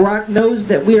 And Barack knows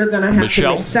that we are going to have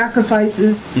to make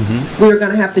sacrifices. We are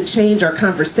going to have to change our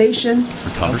conversation.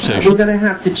 We're going to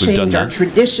have to change our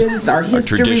traditions, our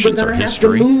history. We're going to have to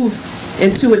move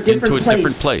into a different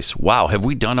place. Wow. Have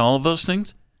we done all of those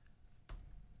things?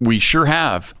 We sure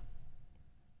have.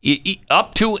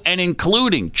 Up to and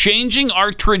including changing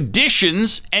our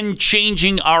traditions and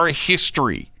changing our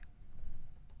history.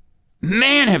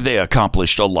 Man, have they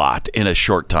accomplished a lot in a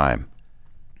short time.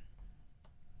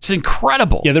 It's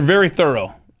incredible. Yeah, they're very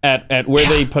thorough at where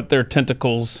they put their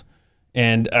tentacles,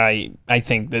 and I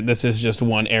think that this is just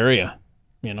one area.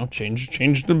 You know, change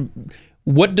the.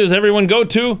 What does everyone go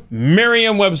to?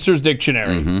 Merriam-Webster's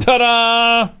dictionary.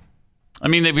 Ta-da! I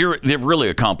mean, they've really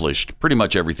accomplished pretty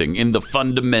much everything in the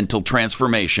fundamental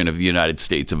transformation of the United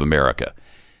States of America.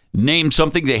 Name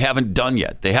something they haven't done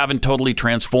yet. They haven't totally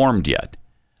transformed yet.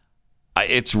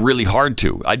 It's really hard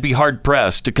to. I'd be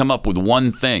hard-pressed to come up with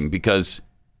one thing because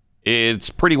it's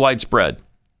pretty widespread.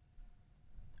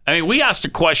 I mean, we asked a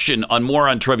question on More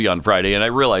on Trivia on Friday, and I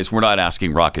realize we're not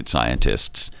asking rocket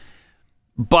scientists,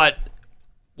 but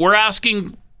we're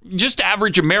asking just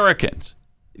average Americans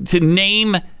to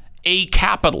name a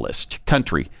capitalist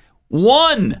country.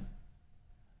 One.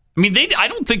 I mean, I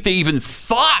don't think they even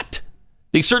thought.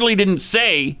 They certainly didn't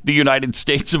say the United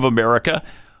States of America.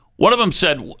 One of them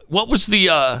said, what was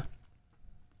the...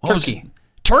 Turkey.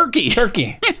 Turkey.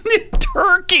 Turkey.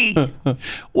 Turkey.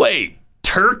 Wait,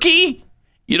 Turkey?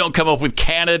 You don't come up with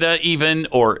Canada even,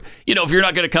 or, if you're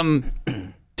not going to come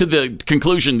to the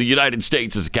conclusion the United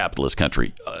States is a capitalist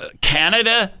country.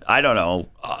 Canada? I don't know.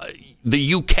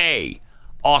 The UK.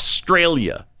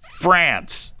 Australia.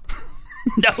 France.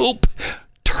 Nope.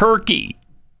 Turkey.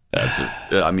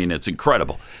 It's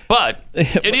incredible. But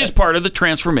it is part of the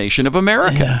transformation of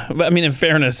America. Yeah, but I mean, in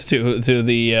fairness to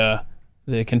the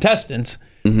contestants,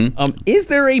 is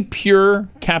there a pure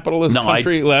capitalist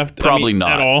country left? Probably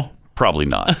not. At all? Probably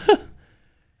not.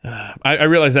 I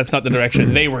realize that's not the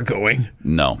direction they were going.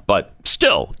 No, but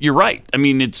still, you're right. I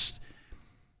mean,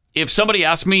 if somebody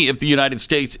asked me if the United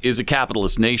States is a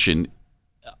capitalist nation,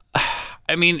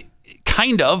 I mean,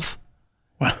 kind of.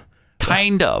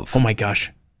 Kind of. Oh my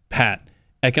gosh. Pat,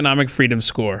 economic freedom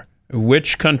score.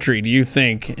 Which country do you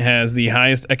think has the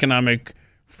highest economic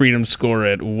freedom score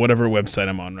at whatever website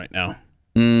I'm on right now?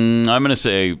 I'm going to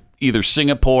say either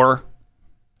Singapore,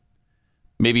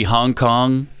 maybe Hong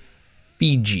Kong.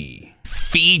 Fiji.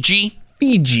 Fiji?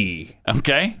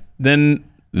 Okay. Then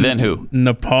who?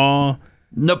 Nepal.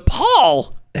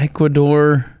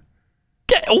 Ecuador.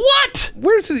 What?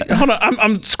 Hold on,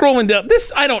 I'm scrolling down.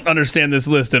 I don't understand this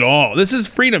list at all. This is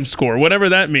freedom score, whatever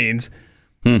that means.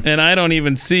 And I don't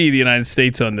even see the United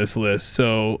States on this list.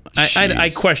 So I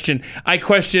question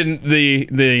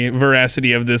the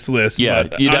veracity of this list. Yeah,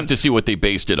 you'd have to see what they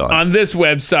based it on. On this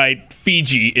website,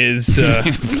 Fiji is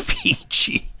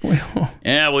Fiji.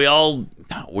 Yeah,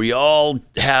 we all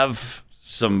have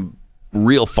some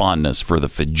real fondness for the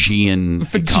Fijian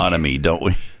economy, don't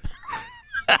we?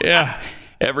 Yeah.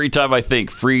 Every time I think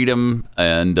freedom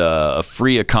and a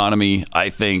free economy,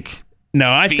 I think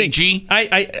Fiji.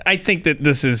 I think that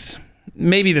this is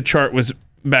maybe the chart was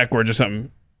backwards or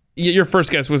something. Your first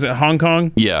guess was it Hong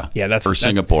Kong? Yeah. That's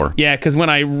Singapore. Yeah, because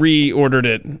when I reordered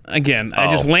it again,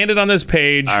 I just landed on this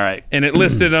page. All right. And it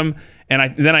listed them,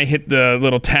 and then I hit the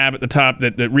little tab at the top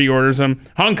that reorders them.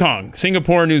 Hong Kong,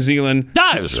 Singapore, New Zealand,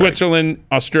 Switzerland,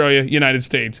 right. Australia, United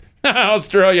States.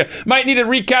 Australia. Might need to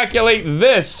recalculate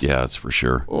this. Yeah, that's for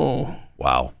sure. Oh.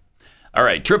 Wow. All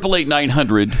right,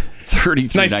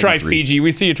 888-900-3393. Nice try, Fiji.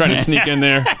 We see you trying to sneak in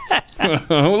there.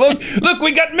 Look,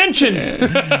 we got mentioned.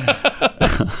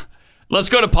 Let's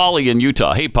go to Polly in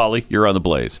Utah. Hey, Polly, you're on the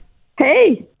Blaze.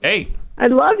 Hey. I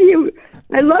love you.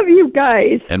 I love you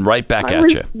guys. And right back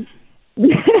at you.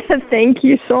 Thank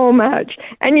you so much.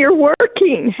 And you're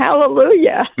working.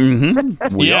 Hallelujah.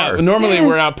 Mm-hmm. We are. Normally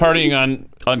we're out partying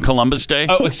on Columbus Day.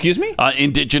 Oh, excuse me?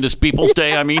 Indigenous Peoples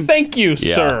Day, I mean. Thank you,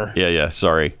 sir. Yeah.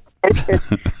 Sorry.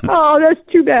 Oh, that's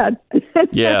too bad.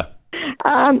 Yeah.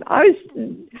 I was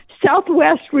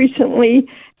Southwest recently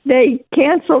they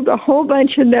canceled a whole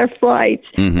bunch of their flights,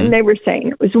 and they were saying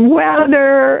it was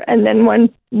weather. And then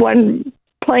one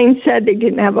plane said they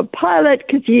didn't have a pilot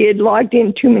because he had logged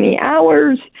in too many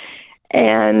hours.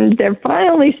 And they're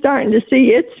finally starting to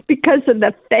see it's because of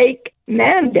the fake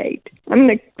mandate.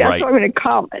 That's what I'm going to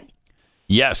call it.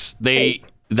 Yes,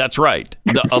 that's right.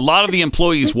 A lot of the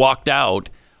employees walked out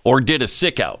or did a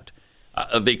sick out.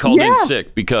 They called in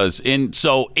sick because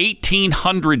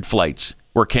 1,800 flights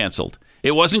were canceled.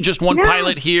 It wasn't just one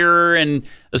pilot here and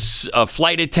a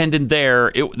flight attendant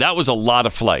there. That was a lot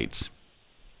of flights.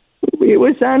 It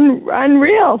was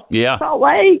unreal. Yeah. Salt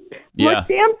Lake looked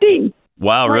empty.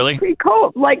 Wow, like really?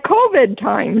 Like COVID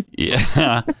time.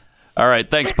 Yeah. All right.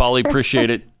 Thanks, Polly.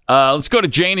 Appreciate it. Let's go to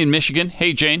Jane in Michigan.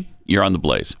 Hey, Jane, you're on the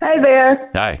Blaze. Hi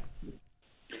there. Hi.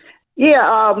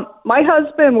 Yeah, my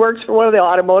husband works for one of the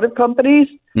automotive companies,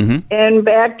 and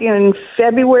back in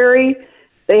February,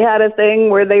 they had a thing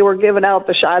where they were giving out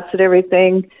the shots and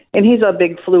everything, and he's a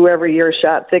big flu every year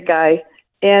shot, thick guy,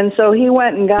 and so he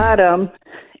went and got them,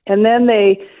 and then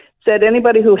they said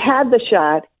anybody who had the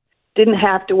shot didn't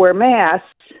have to wear masks.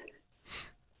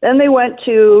 Then they went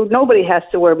to nobody has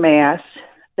to wear masks.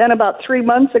 Then about 3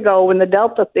 months ago when the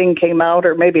Delta thing came out,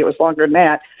 or maybe it was longer than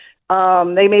that,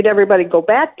 they made everybody go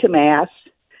back to masks.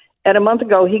 And a month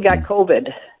ago, he got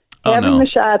COVID. Having the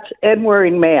shots and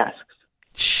wearing masks.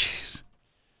 Jeez.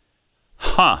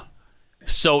 Huh.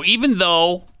 So even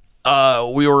though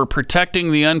we were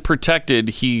protecting the unprotected,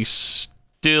 he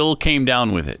still came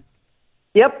down with it.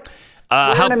 Yep.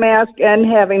 Wearing a mask and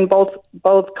having both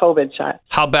COVID shots.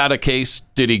 How bad a case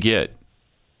did he get?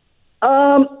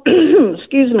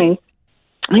 Excuse me.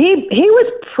 He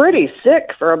was pretty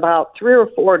sick for about 3 or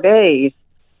 4 days.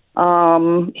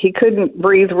 He couldn't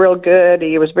breathe real good.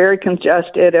 He was very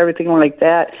congested, everything like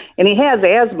that. And he has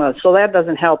asthma, so that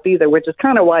doesn't help either, which is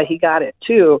kind of why he got it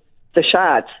too, the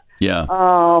shots. Yeah.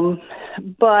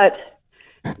 But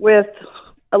with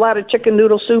a lot of chicken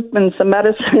noodle soup and some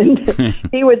medicine,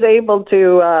 he was able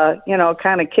to,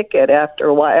 kind of kick it after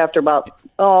a while, after about,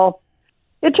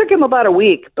 it took him about a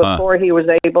week before he was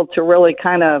able to really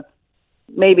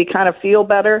maybe feel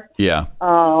better. Yeah.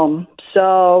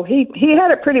 So he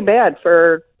had it pretty bad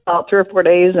for about 3 or 4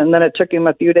 days, and then it took him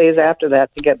a few days after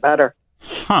that to get better.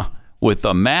 Huh. With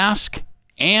a mask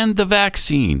and the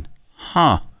vaccine.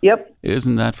 Huh. Yep.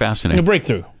 Isn't that fascinating? A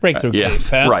breakthrough Yeah. case,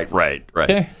 Pat. Right.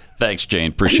 Okay. Thanks, Jane.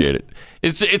 Appreciate it.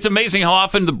 It's amazing how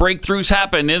often the breakthroughs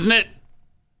happen, isn't it?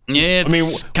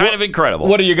 It's kind of incredible.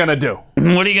 What are you going to do?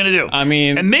 What are you going to do? I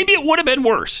mean... And maybe it would have been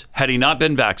worse had he not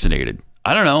been vaccinated.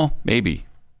 I don't know. Maybe.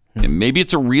 Maybe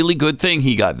it's a really good thing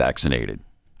he got vaccinated.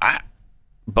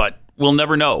 But we'll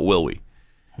never know, will we?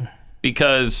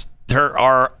 Because there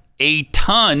are a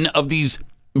ton of these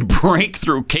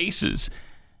breakthrough cases.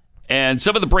 And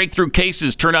some of the breakthrough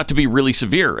cases turn out to be really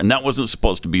severe. And that wasn't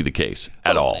supposed to be the case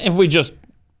at all. If we just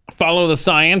follow the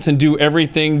science and do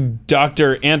everything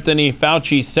Dr. Anthony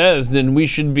Fauci says, then we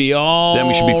should be Then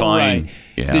we should be fine. Right.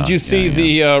 Yeah, Did you see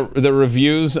the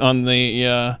reviews on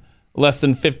the less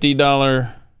than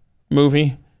 $50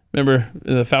 movie? Remember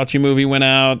the Fauci movie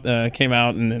came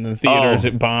out, and in the theaters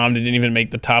it bombed. It didn't even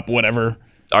make the top whatever.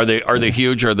 Are they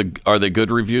huge? Are they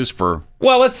good reviews for?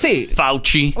 Well, let's see.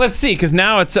 Fauci. Let's see, because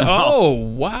now it's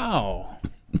wow.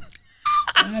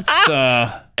 That's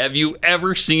Have you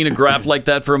ever seen a graph like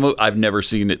that for a movie? I've never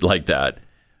seen it like that,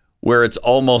 where it's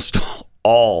almost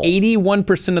all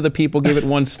 81% of the people give it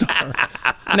 1 star.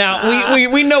 Now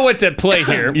we know what's at play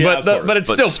here, but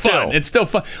it's still fun. It's still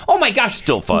fun. Oh my gosh,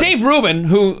 still fun. Dave Rubin,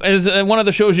 who is one of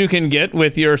the shows you can get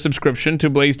with your subscription to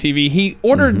Blaze TV, he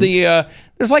ordered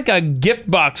there's like a gift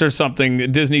box or something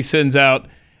that Disney sends out,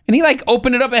 and he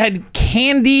opened it up. It had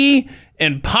candy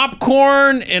and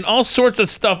popcorn and all sorts of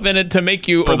stuff in it to make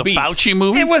you obese. For the Fauci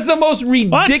movie? It was the most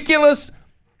ridiculous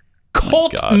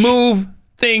cult move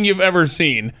thing you've ever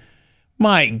seen.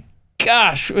 My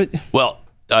gosh. Well,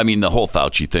 I mean, the whole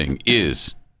Fauci thing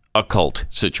is a cult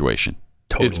situation.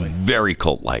 Totally. It's very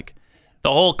cult-like.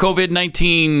 The whole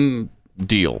COVID-19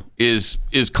 deal is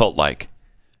cult-like.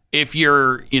 If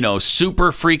you're,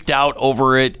 super freaked out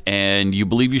over it and you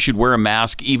believe you should wear a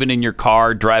mask even in your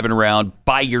car driving around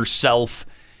by yourself,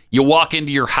 you walk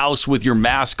into your house with your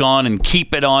mask on and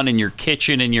keep it on in your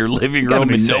kitchen and your living room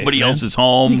and nobody else is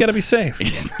home. You got to be safe.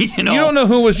 You don't know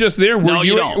who was just there.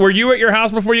 You don't. Were you at your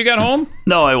house before you got home?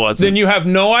 No, I wasn't. Then you have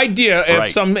no idea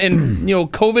if some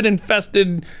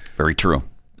COVID-infested very true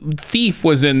thief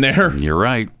was in there. You're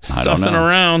right. Sussing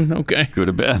around. Okay. Could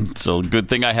have been. So good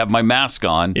thing I have my mask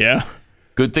on. Yeah.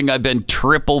 Good thing I've been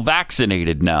triple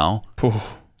vaccinated now.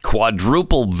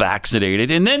 quadruple vaccinated,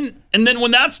 and then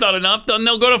when that's not enough, then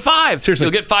they'll go to 5. Seriously,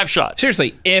 they'll get 5 shots.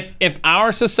 Seriously, if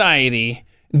our society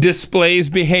displays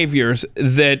behaviors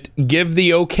that give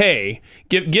the okay,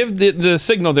 give the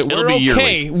signal that we're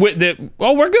okay with that.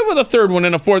 Well, we're good with a 3rd one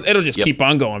and a 4th. It'll just keep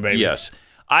on going, baby. Yes,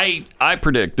 I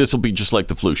predict this will be just like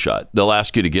the flu shot. They'll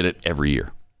ask you to get it every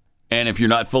year, and if you're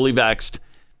not fully vaxxed,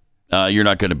 you're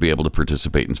not going to be able to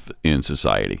participate in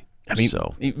society. I mean,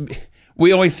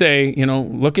 we always say,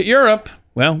 look at Europe.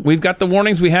 Well, we've got the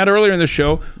warnings we had earlier in the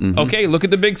show. Mm-hmm. Okay, look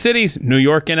at the big cities, New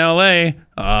York and LA.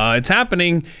 It's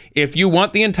happening. If you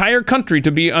want the entire country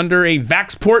to be under a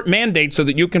Vaxport mandate so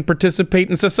that you can participate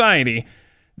in society,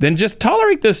 then just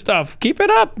tolerate this stuff. Keep it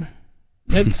up.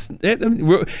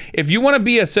 If you want to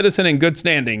be a citizen in good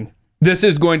standing, this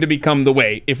is going to become the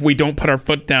way if we don't put our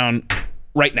foot down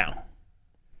right now.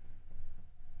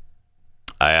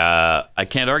 I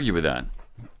can't argue with that.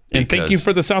 And thank you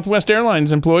for the Southwest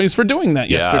Airlines employees for doing that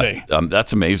yesterday.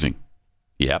 That's amazing.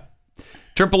 Yep.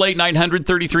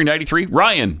 888-900-3393.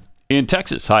 Ryan in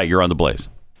Texas. Hi, you're on the Blaze.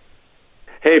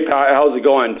 Hey, Pat. How's it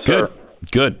going, sir?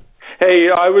 Good. Hey,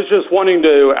 I was just wanting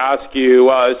to ask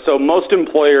you, so most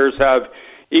employers have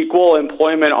Equal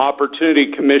Employment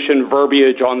Opportunity Commission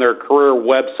verbiage on their career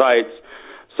websites,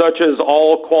 such as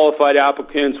all qualified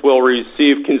applicants will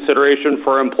receive consideration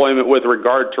for employment with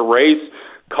regard to race,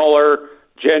 color,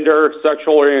 gender,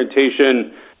 sexual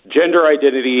orientation, gender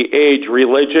identity, age,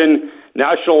 religion,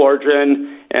 national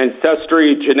origin,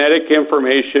 ancestry, genetic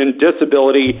information,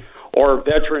 disability, or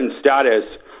veteran status.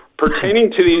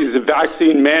 Pertaining to these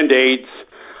vaccine mandates,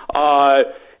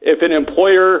 if an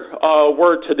employer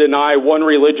were to deny one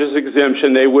religious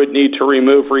exemption, they would need to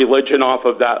remove religion off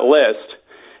of that list.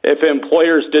 If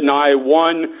employers deny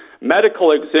one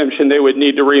medical exemption, they would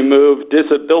need to remove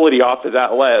disability off of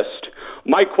that list.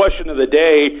 My question of the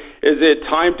day, is it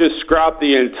time to scrap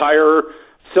the entire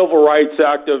Civil Rights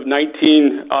Act of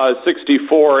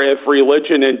 1964 if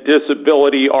religion and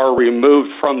disability are removed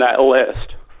from that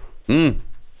list?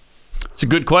 It's a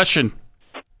good question.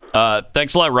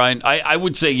 Thanks a lot, Ryan. I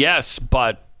would say yes,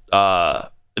 but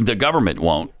the government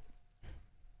won't.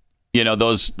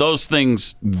 Those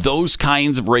things, those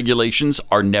kinds of regulations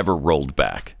are never rolled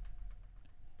back.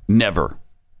 Never.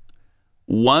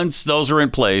 Once those are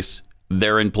in place,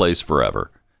 they're in place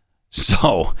forever.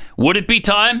 So, would it be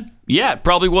time? Yeah, it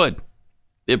probably would.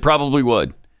 It probably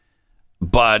would.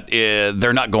 But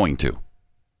they're not going to.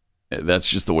 That's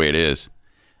just the way it is.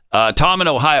 Tom in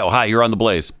Ohio. Hi, you're on the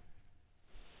Blaze.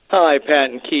 Hi,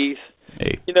 Pat and Keith.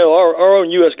 Hey. Our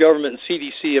own U.S. government and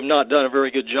CDC have not done a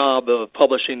very good job of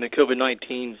publishing the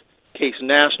COVID-19 case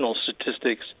national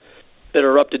statistics that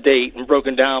are up to date and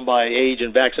broken down by age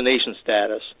and vaccination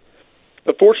status.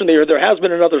 But fortunately, there has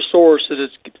been another source that has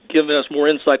given us more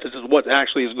insight into what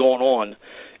actually is going on.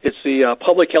 It's the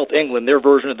Public Health England, their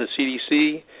version of the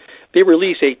CDC. They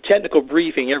release a technical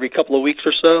briefing every couple of weeks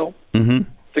or so. Mm-hmm.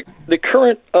 The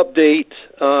current update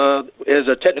is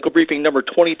a technical briefing number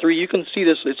 23. You can see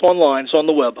this. It's online. It's on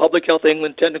the web. Public Health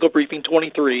England technical briefing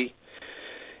 23.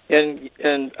 And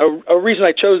a reason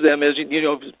I chose them is,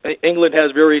 England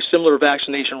has very similar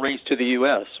vaccination rates to the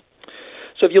U.S.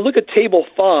 So if you look at Table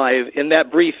 5 in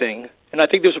that briefing, and I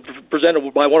think this was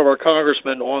presented by one of our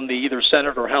congressmen on the either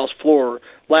Senate or House floor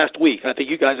last week, and I think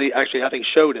you guys actually,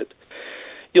 showed it.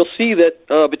 You'll see that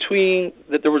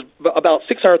there was about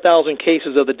 600,000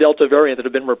 cases of the Delta variant that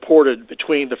have been reported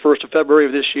between the 1st of February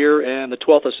of this year and the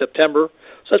 12th of September.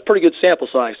 So that's a pretty good sample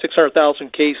size,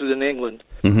 600,000 cases in England.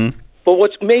 Mm-hmm. But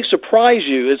what may surprise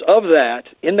you is of that,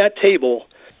 in that table,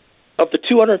 of the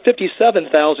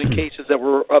 257,000 cases that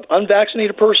were of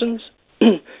unvaccinated persons,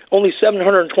 only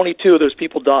 722 of those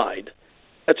people died.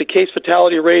 That's a case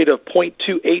fatality rate of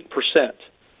 0.28%.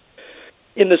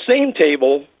 In the same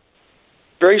table,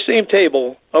 very same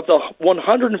table, of the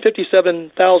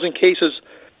 157,000 cases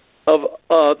of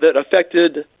that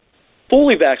affected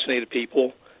fully vaccinated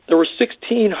people, there were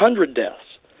 1,600 deaths.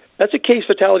 That's a case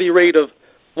fatality rate of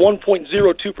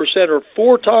 1.02%, or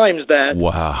 4 times that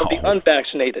of the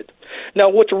unvaccinated. Now,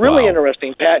 what's really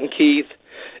interesting, Pat and Keith,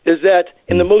 is that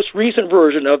in the most recent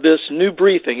version of this new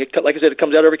briefing, like I said, it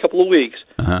comes out every couple of weeks.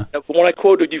 Uh-huh. The one I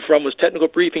quoted you from was Technical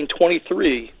Briefing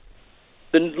 23.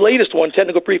 The latest one,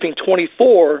 Technical Briefing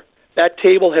 24, that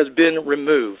table has been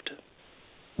removed.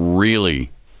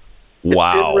 Really?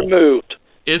 Wow. It's been removed.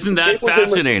 Isn't that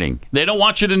fascinating? They don't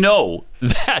want you to know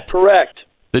that. Correct.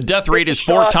 The death rate is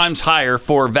 4 times higher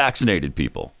for vaccinated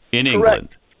people in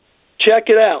England. Check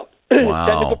it out.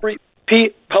 Wow.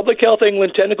 Public Health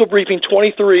England, Technical Briefing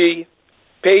 23,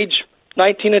 page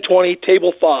 19 and 20,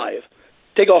 Table 5.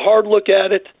 Take a hard look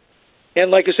at it. And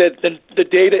like I said, the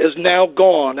data is now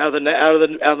gone out of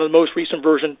the most recent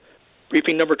version,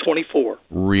 briefing number 24.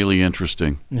 Really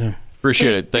interesting. Yeah.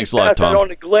 Appreciate it. Thanks a lot, Pass Tom. that on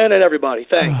to Glenn and everybody.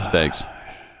 Thanks. Thanks.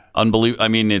 Unbelievable. I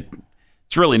mean,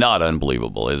 it's really not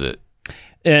unbelievable, is it?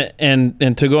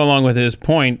 And to go along with his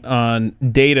point on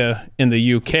data in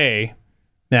the UK,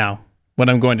 now what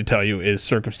I'm going to tell you is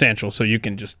circumstantial, so you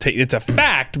can just take it's a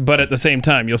fact, but at the same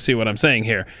time, you'll see what I'm saying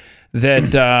here.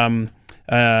 That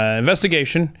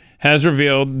investigation has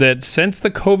revealed that since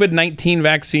the COVID-19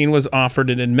 vaccine was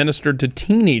offered and administered to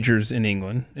teenagers in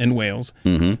England and Wales,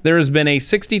 there has been a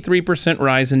 63%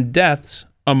 rise in deaths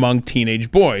among teenage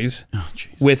boys,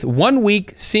 with 1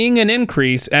 week seeing an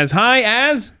increase as high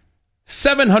as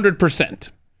 700%.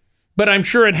 But I'm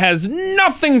sure it has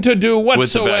nothing to do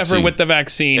whatsoever with the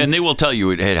vaccine. And they will tell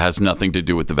you it has nothing to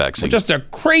do with the vaccine. Just a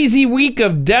crazy week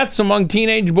of deaths among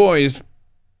teenage boys.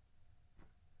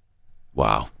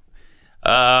 Wow.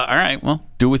 All right. Well,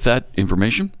 do with that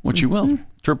information what you will.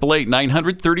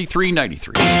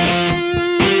 888-900-3393.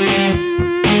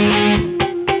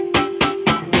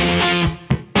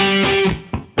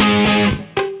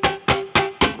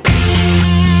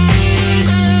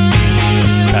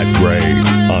 Pat Gray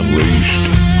Unleashed.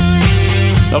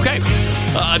 Okay.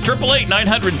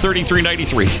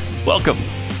 888-900-3393. Welcome.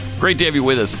 Great to have you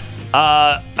with us.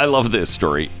 I love this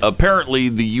story. Apparently,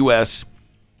 the U.S.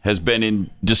 has been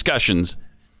in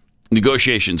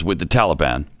negotiations with the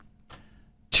Taliban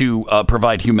to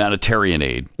provide humanitarian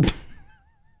aid.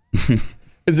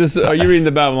 Are you reading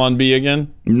the Babylon Bee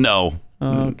again? No.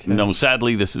 Okay. No,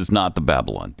 sadly, this is not the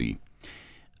Babylon Bee.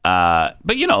 But,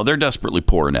 they're desperately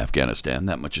poor in Afghanistan.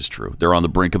 That much is true. They're on the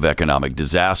brink of economic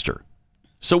disaster.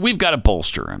 So we've got to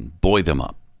bolster and buoy them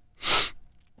up.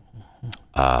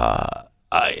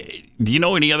 Do you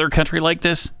know any other country like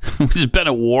this? There's been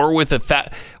a war with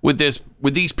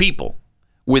these people,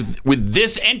 with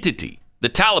this entity, the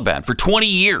Taliban, for 20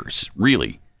 years,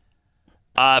 really,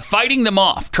 fighting them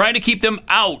off, trying to keep them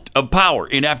out of power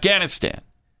in Afghanistan.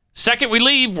 Second we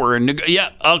leave, we're going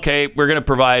to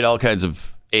provide all kinds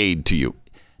of aid to you.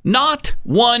 Not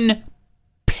one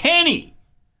penny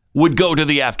would go to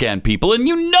the Afghan people, and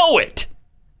you know it.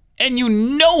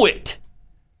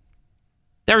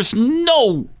 There's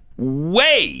no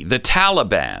way the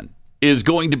Taliban is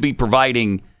going to be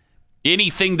providing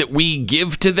anything that we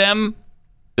give to them,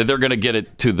 that they're going to get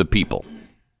it to the people.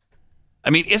 I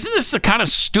mean, isn't this the kind of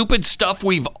stupid stuff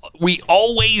we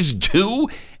always do,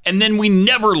 and then we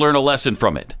never learn a lesson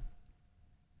from it?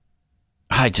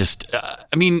 All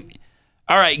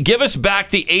right, give us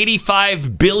back the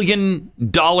 $85 billion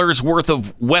worth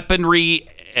of weaponry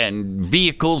and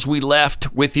vehicles we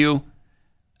left with you.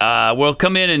 We'll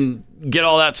come in and get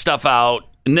all that stuff out,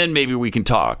 and then maybe we can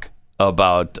talk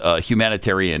about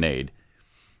humanitarian aid.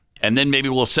 And then maybe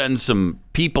we'll send some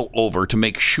people over to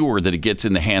make sure that it gets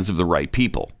in the hands of the right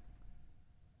people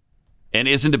and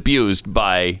isn't abused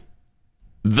by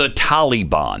the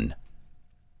Taliban.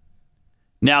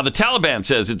 Now, the Taliban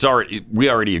says we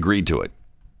already agreed to it.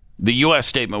 The U.S.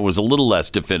 statement was a little less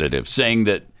definitive, saying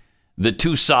that the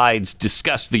two sides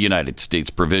discussed the United States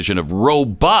provision of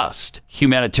robust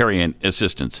humanitarian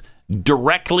assistance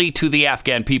directly to the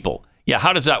Afghan people. Yeah,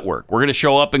 how does that work? We're going to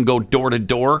show up and go door to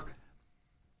door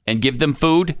and give them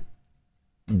food?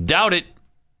 Doubt it.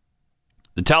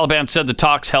 The Taliban said the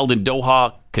talks held in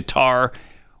Doha, Qatar,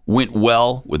 went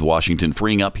well, with Washington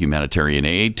freeing up humanitarian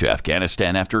aid to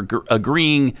Afghanistan after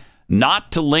agreeing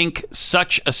not to link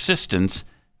such assistance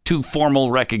to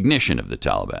formal recognition of the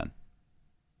Taliban.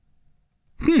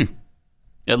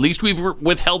 At least we've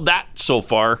withheld that so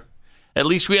far. At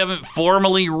least we haven't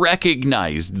formally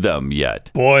recognized them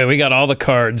yet. Boy, we got all the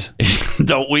cards.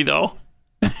 Don't we, though?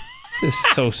 This is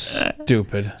so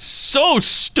stupid. So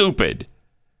stupid.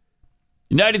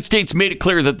 United States made it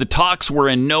clear that the talks were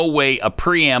in no way a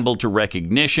preamble to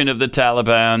recognition of the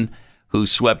Taliban, who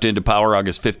swept into power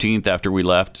August 15th after we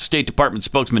left. State Department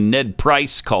spokesman Ned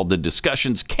Price called the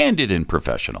discussions candid and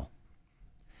professional.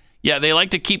 Yeah, they like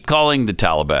to keep calling the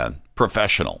Taliban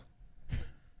professional,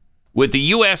 with the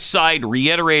U.S. side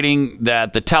reiterating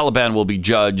that the Taliban will be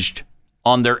judged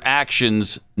on their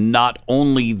actions, not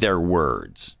only their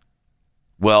words.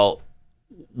 Well,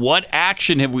 what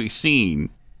action have we seen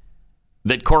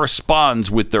that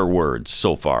corresponds with their words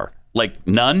so far? Like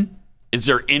none? Is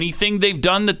there anything they've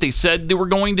done that they said they were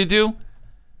going to do?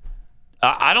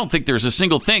 I don't think there's a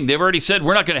single thing. They've already said,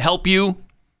 we're not going to help you.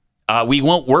 We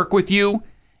won't work with you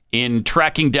in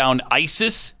tracking down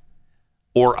ISIS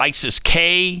or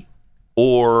ISIS-K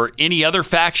or any other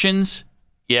factions.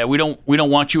 Yeah, we don't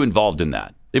want you involved in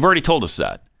that. They've already told us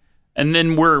that. And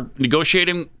then we're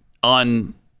negotiating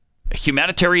on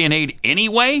humanitarian aid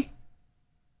anyway?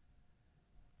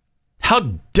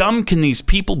 How dumb can these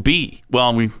people be?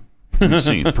 Well, we've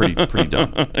seen pretty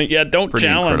dumb. Yeah, don't Pretty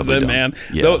challenge them, incredibly man.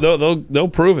 dumb. Yeah. They'll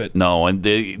prove it. No, and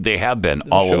they have been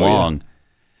all along.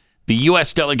 The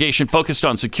U.S. delegation focused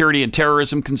on security and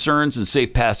terrorism concerns and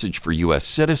safe passage for U.S.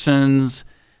 citizens,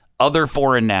 other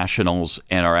foreign nationals,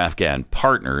 and our Afghan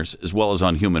partners, as well as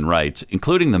on human rights,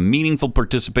 including the meaningful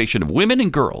participation of women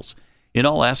and girls in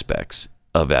all aspects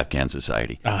of Afghan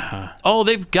society. Oh,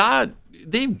 they've got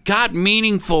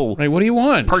meaningful what do you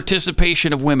want?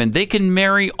 Participation of women. They can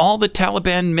marry all the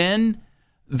Taliban men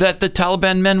that the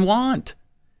Taliban men want.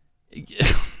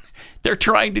 They're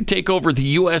trying to take over the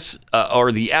U.S.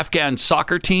 Or the Afghan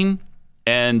soccer team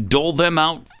and dole them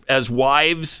out as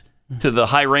wives to the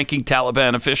high-ranking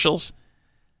Taliban officials.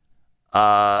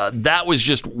 That was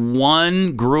just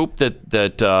one group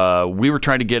that we were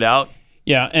trying to get out.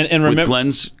 Yeah, and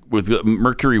remember, with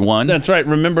Mercury One. That's right.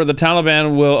 Remember, the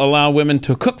Taliban will allow women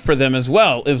to cook for them as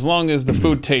well, as long as the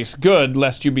food tastes good,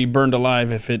 lest you be burned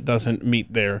alive if it doesn't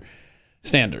meet their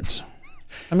standards.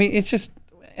 I mean,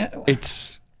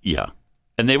 yeah,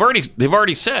 and they've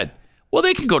already said, well,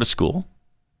 they can go to school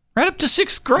right up to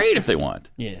 6th grade if they want.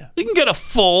 Yeah, they can get a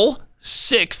full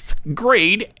 6th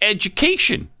grade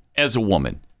education as a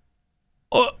woman.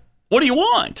 What do you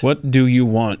want? What do you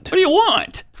want? What do you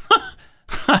want?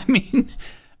 I mean,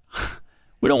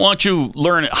 we don't want you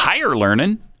higher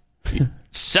learning,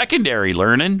 secondary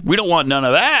learning. We don't want none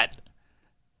of that.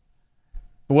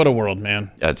 What a world,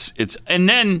 man. And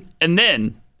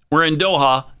then we're in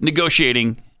Doha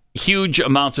negotiating huge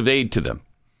amounts of aid to them.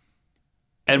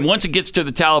 And once it gets to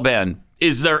the Taliban,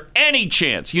 is there any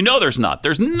chance? You know there's not.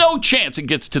 There's no chance it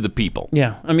gets to the people.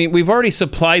 Yeah. I mean, we've already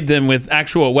supplied them with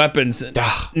actual weapons.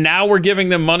 Now we're giving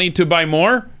them money to buy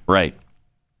more? Right.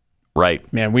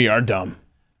 Man, we are dumb.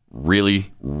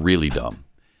 Really, really dumb.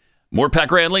 More Pat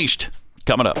Gray Unleashed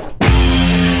coming up.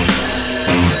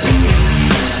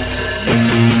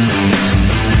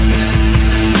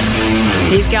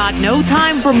 He's got no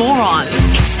time for morons,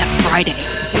 except Friday.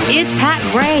 It's Pat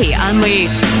Gray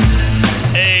Unleashed.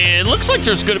 It looks like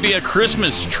there's going to be a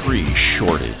Christmas tree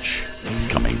shortage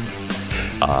coming,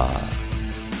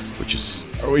 which is...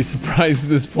 Are we surprised at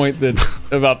this point that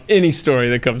about any story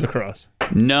that comes across?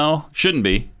 No, shouldn't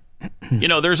be. You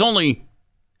know, there's only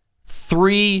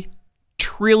 3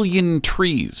 trillion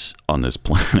trees on this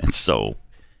planet, so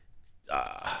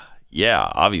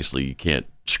yeah, obviously you can't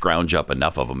scrounge up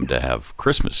enough of them to have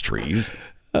Christmas trees.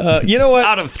 You know what?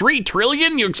 Out of 3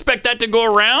 trillion, you expect that to go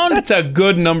around? That's a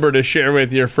good number to share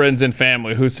with your friends and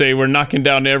family who say we're knocking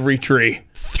down every tree.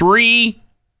 3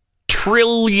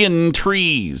 trillion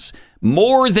trees.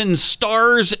 More than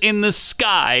stars in the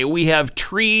sky, we have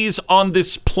trees on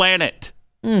this planet.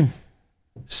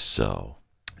 So,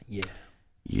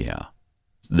 yeah.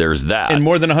 There's that. And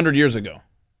more than 100 years ago.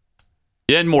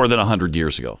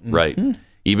 Right.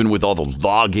 Even with all the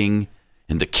logging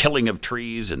and the killing of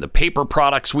trees and the paper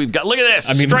products we've got. Look at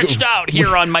this, stretched out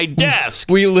here on my desk.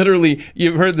 We literally,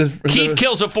 you've heard this. Keith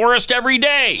kills a forest every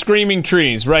day. Screaming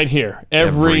trees right here.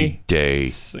 Every day.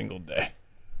 Single day.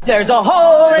 There's a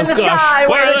hole in the sky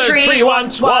where the tree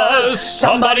once was.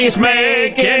 Somebody's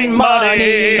making money.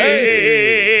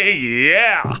 Hey,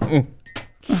 yeah.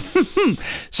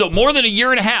 So more than a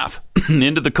year and a half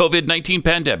into the COVID-19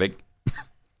 pandemic,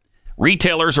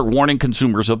 retailers are warning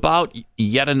consumers about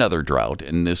yet another drought,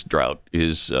 and this drought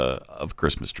is of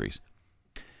Christmas trees.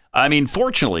 I mean,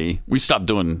 fortunately, we stopped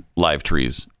doing live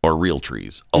trees or real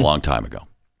trees a long time ago.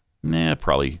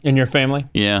 Probably. In your family?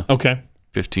 Yeah. Okay.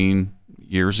 15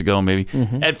 years ago, maybe.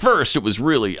 At first, it was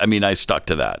really, I stuck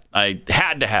to that. I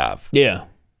had to have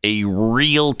a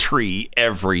real tree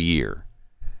every year.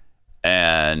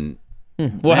 And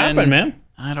what happened, man?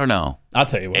 I don't know. I'll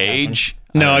tell you what Age?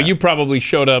 happened. No, you probably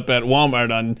showed up at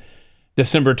Walmart on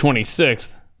December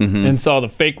 26th and saw the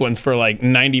fake ones for like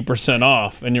 90%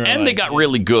 off. And they got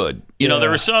really good. You know, there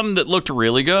were some that looked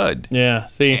really good. Yeah,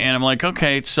 see? And I'm like,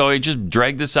 okay, so I just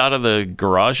drag this out of the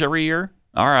garage every year?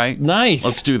 All right. Nice.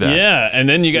 Let's do that. Yeah, and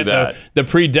then you got the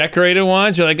pre-decorated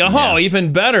ones. You're like,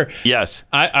 even better. Yes.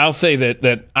 I'll say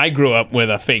that I grew up with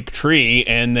a fake tree,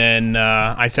 and then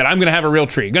I said, I'm going to have a real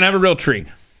tree.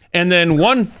 And then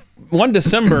one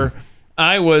December,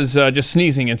 I was just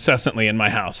sneezing incessantly in my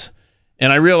house.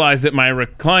 And I realized that my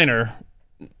recliner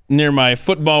near my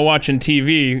football watching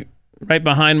TV, right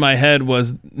behind my head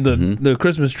was the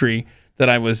Christmas tree that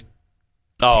I was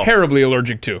terribly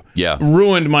allergic to. Yeah.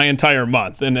 Ruined my entire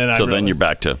month. And then then you're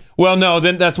back to... Well, no,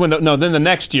 then that's when then the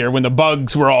next year when the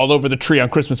bugs were all over the tree on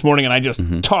Christmas morning and I just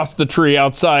tossed the tree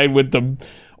outside with the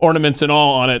ornaments and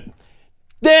all on it.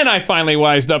 Then I finally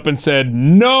wised up and said,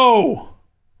 no,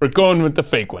 we're going with the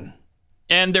fake one.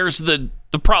 And there's the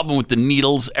problem with the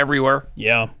needles everywhere.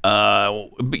 Yeah. By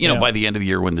the end of the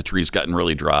year when the tree's gotten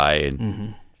really dry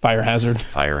and fire hazard.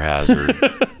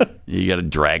 You got to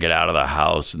drag it out of the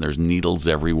house and there's needles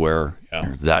everywhere. Yeah.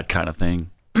 There's that kind of thing.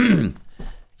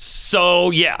 So,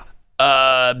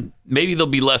 maybe there'll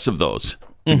be less of those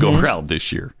to go around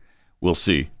this year. We'll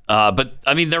see. But,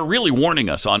 I mean, they're really warning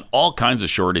us on all kinds of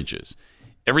shortages.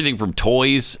 Everything from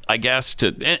toys, I guess,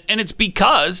 and it's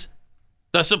because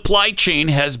the supply chain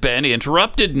has been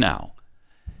interrupted now.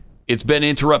 It's been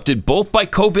interrupted both by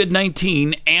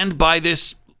COVID-19 and by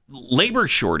this labor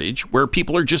shortage where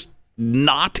people are just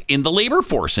not in the labor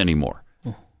force anymore.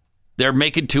 They're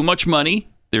making too much money.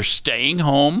 They're staying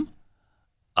home.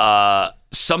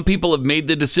 Some people have made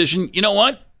the decision, you know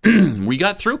what? We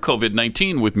got through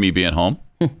COVID-19 with me being home.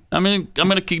 I'm going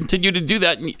to continue to do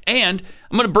that. And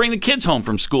I'm going to bring the kids home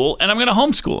from school and I'm going to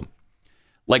homeschool them.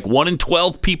 Like 1 in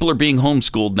 12 people are being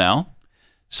homeschooled now.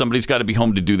 Somebody's got to be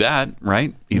home to do that,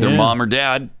 right? Either mom or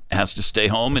dad has to stay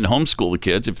home and homeschool the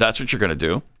kids if that's what you're going to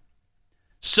do.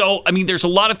 So, I mean, there's a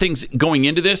lot of things going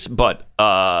into this, but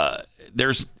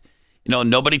there's,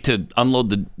 nobody to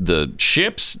unload the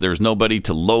ships. There's nobody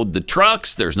to load the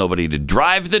trucks. There's nobody to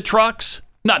drive the trucks.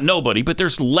 Not nobody, but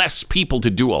there's less people to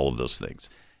do all of those things.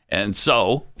 And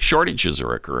so shortages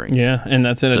are occurring. Yeah, and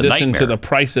that's in addition to the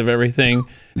price of everything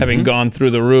having gone through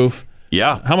the roof.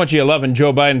 Yeah. How much are you loving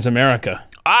Joe Biden's America?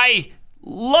 I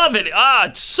love it.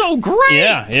 It's so great.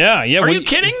 Yeah. Are you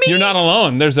kidding me? You're not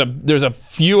alone. There's a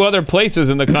few other places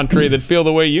in the country that feel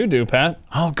the way you do, Pat.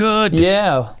 Oh, good.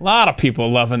 Yeah, a lot of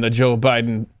people loving the Joe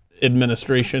Biden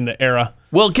administration, the era.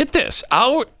 Well, get this.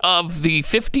 Out of the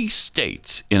 50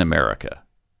 states in America,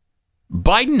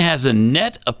 Biden has a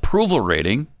net approval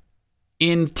rating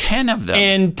in 10 of them.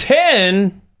 In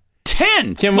 10?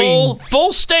 10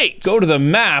 full states. Go to the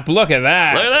map. Look at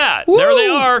that. Look at that. Woo! There they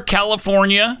are.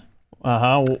 California.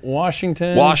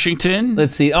 Washington.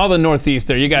 Let's see. All the Northeast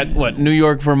there. You got, New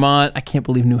York, Vermont. I can't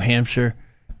believe New Hampshire.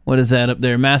 What is that up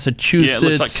there? Massachusetts. Yeah, it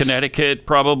looks like Connecticut,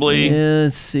 probably. Yeah,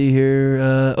 let's see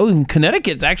here.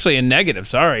 Connecticut's actually a negative.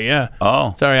 Sorry, yeah.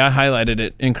 Oh. Sorry, I highlighted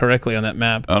it incorrectly on that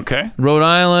map. Okay. Rhode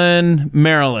Island,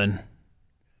 Maryland.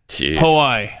 Jeez.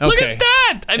 Hawaii. Okay. Look at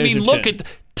that. I mean, look at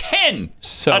 10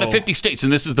 out of 50 states.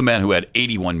 And this is the man who had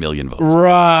 81 million votes.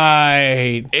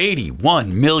 Right.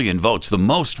 81 million votes. The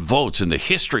most votes in the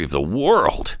history of the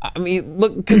world. I mean,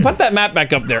 look, put that map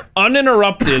back up there.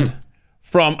 Uninterrupted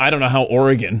from, I don't know how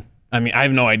Oregon. I mean, I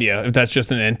have no idea if that's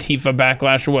just an Antifa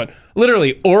backlash or what.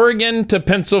 Literally, Oregon to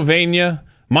Pennsylvania,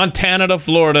 Montana to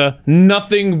Florida,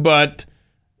 nothing but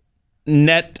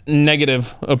net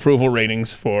negative approval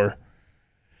ratings for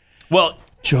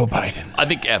Joe Biden. I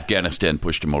think Afghanistan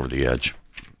pushed him over the edge.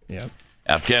 Yeah.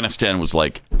 Afghanistan was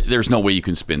like, there's no way you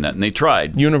can spin that. And they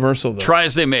tried. Universal, though. Try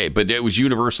as they may, but it was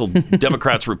universal.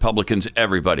 Democrats, Republicans,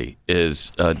 everybody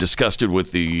is disgusted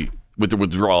with the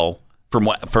withdrawal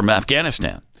from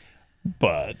Afghanistan.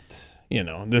 But,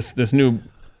 this new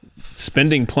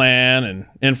spending plan and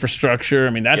infrastructure, I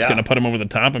mean, that's going to put them over the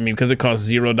top. I mean, because it costs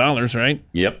 $0, right?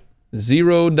 Yep.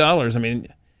 $0. I mean.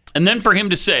 And then for him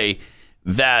to say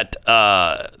that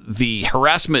the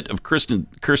harassment of Kirsten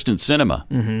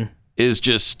Sinema is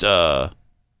just, what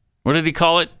did he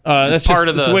call it? That's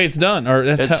the way it's done. Or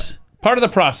that's part of the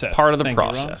process. Part of the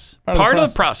process. Part of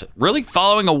the process. Really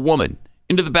following a woman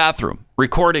into the bathroom,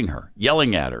 recording her,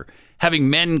 yelling at her, having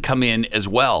men come in as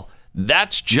well.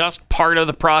 That's just part of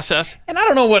the process. And I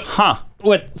don't know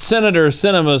what Senator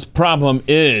Sinema's problem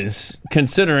is,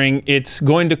 considering it's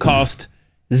going to cost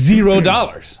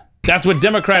 $0. That's what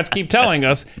Democrats keep telling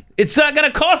us. It's not going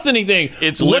to cost anything.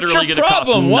 It's literally going to cost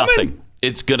nothing.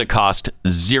 It's going to cost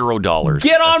 $0.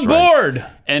 Get on board. Right.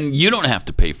 And you don't have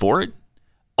to pay for it.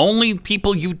 Only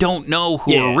people you don't know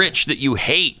who are rich that you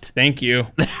hate. Thank you.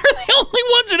 They're the only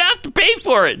ones that have to pay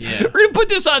for it. Yeah. We're going to put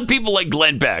this on people like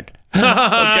Glenn Beck.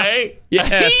 Okay?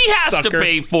 Yes, he has to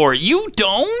pay for it. You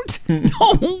don't.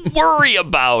 Don't worry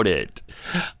about it.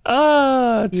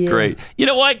 It's great. You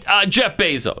know what? Jeff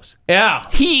Bezos. Yeah.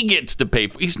 He gets to pay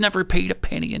for it. He's never paid a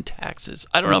penny in taxes.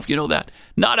 I don't know if you know that.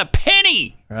 Not a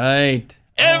penny. Right.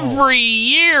 Every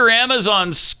year,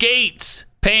 Amazon skates,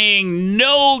 paying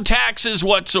no taxes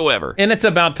whatsoever. And it's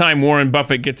about time Warren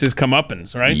Buffett gets his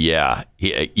comeuppance, right? Yeah.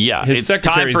 It's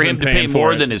time for him to pay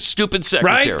more than his stupid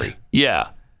secretary. Right?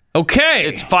 Yeah. Okay.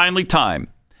 It's finally time.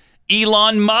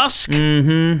 Elon Musk.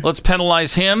 Let's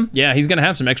penalize him. Yeah, he's going to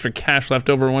have some extra cash left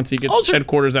over once he gets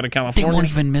headquarters out of California. They won't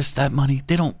even miss that money.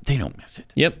 They don't miss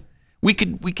it. Yep. We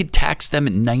could tax them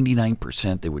at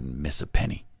 99%. They wouldn't miss a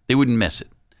penny. They wouldn't miss it.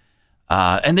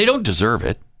 And they don't deserve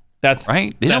it. That's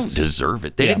right. They don't deserve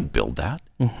it. They didn't build that.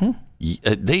 Mm-hmm.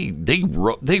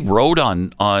 They rode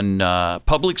on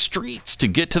public streets to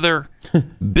get to their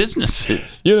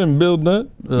businesses. You didn't build that?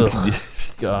 Ugh.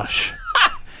 Gosh.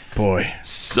 Boy.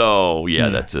 So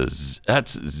that's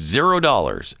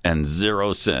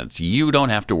 $0.00. You don't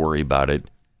have to worry about it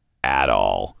at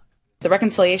all. The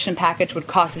reconciliation package would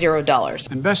cost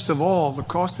 $0. And best of all, the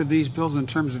cost of these bills in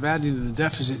terms of adding to the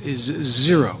deficit is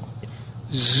zero.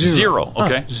 Zero.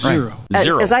 Okay. Zero. Right.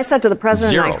 Zero. As I said to the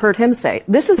president, I heard him say,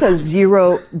 this is a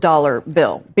 $0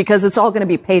 bill because it's all going to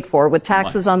be paid for with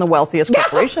taxes on the wealthiest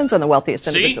corporations and the wealthiest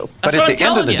individuals. But at the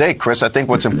end of the day, Chris, I think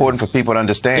what's important for people to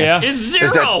understand is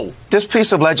that this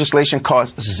piece of legislation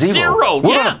costs zero.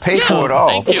 We're going to pay for it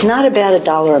all. It's not about a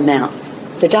dollar amount.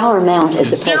 The dollar amount, as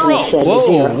the president said, is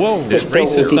zero. This bill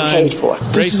will be paid for.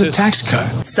 This is a tax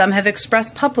cut. Some have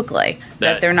expressed publicly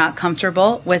that they're not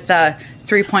comfortable with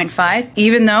 3.5,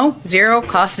 even though zero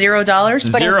costs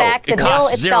 $0. But in fact, the bill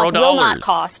itself will not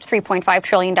cost $3.5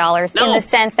 trillion in the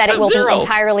sense that it will be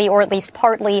entirely or at least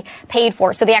partly paid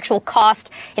for. So the actual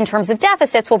cost in terms of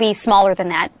deficits will be smaller than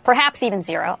that, perhaps even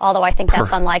zero, although I think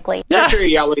that's unlikely.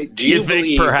 Secretary Yellen, do you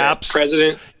believe that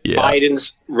President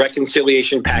Biden's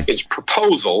reconciliation package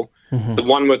proposal, the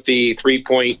one with the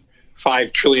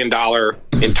 $3.5 trillion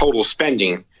in total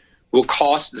spending, will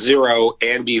cost zero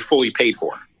and be fully paid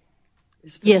for?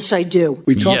 Yes, I do.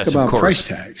 We talk about price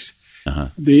tags.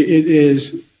 It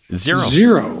is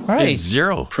zero. Right. It's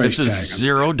zero. It's a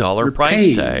 $0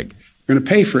 price tag. We're going to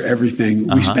pay for everything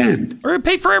we spend. We're going to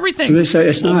pay for everything. So this,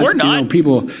 it's not, we're not.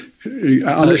 People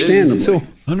understandably.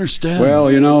 Understand. Well,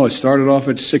 it started off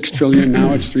at $6 trillion.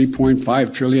 Now it's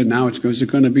 $3.5 trillion. Now it's going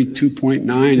to be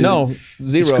 2.9. No,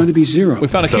 zero. It's going to be zero. We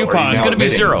found a coupon. It's going to be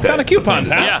zero. We found a coupon.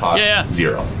 Yeah.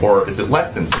 Zero. Or is it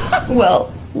less than zero?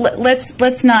 Well,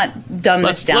 let's not dumb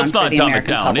this down for the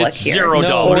American public it's here.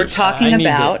 $0. What we're talking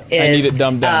about is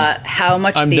how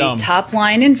much the top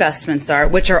line investments are,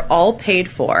 which are all paid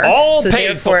for. All so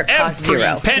paid therefore for. It costs Every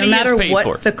zero. penny No matter is paid what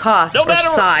for. the cost or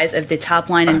size of the top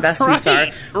line investments are,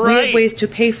 we have ways to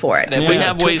pay for it. If we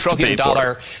have ways to pay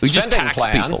for it. We just tax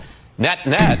people.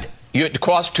 Net. It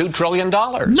costs $2 trillion.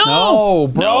 No,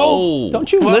 bro. No. Don't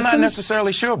you listen? I'm listen? not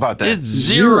necessarily sure about that. It's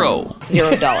zero.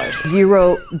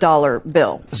 $0. $0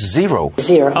 bill. Zero.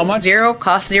 How much? Zero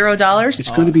costs $0. It's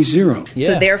going to be zero.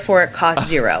 So therefore, it costs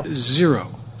zero.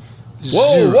 Zero.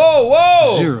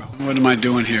 Whoa. Zero. What am I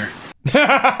doing here?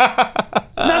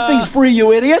 Nothing's free,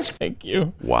 you idiots. Thank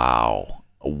you. Wow.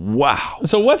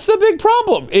 So what's the big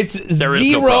problem? It's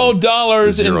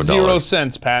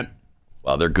 $0.00, Pat.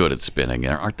 Well, they're good at spinning,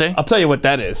 aren't they? I'll tell you what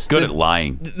that is. Good at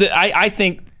lying. I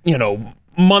think,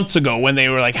 months ago when they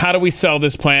were like, how do we sell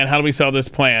this plan? How do we sell this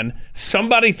plan?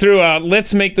 Somebody threw out,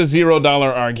 let's make the $0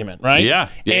 argument, right? Yeah.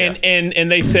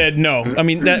 And they said, no. I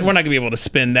mean, we're not going to be able to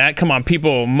spin that. Come on,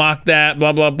 people mock that,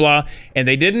 blah, blah, blah. And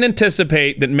they didn't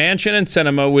anticipate that Manchin and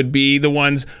Sinema would be the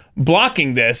ones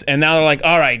blocking this. And now they're like,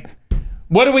 all right,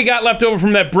 what do we got left over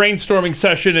from that brainstorming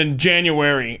session in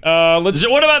January? What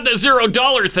about the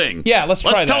 $0 thing? Yeah, let's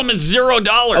try that. Let's tell them it's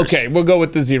 $0. Okay, we'll go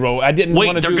with the zero. I didn't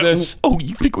want to do this. Oh,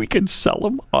 you think we can sell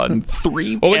them on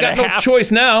 $3.5 we got no choice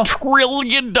now. $1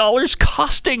 trillion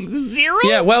costing zero?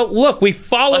 Yeah, well, look, we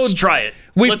followed. Let's try it.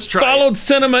 We followed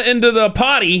Sinema into the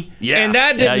potty, and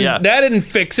that didn't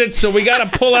fix it. So we got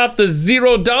to pull out the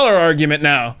 $0 argument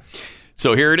now.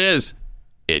 So here it is.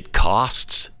 It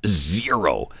costs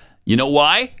zero. You know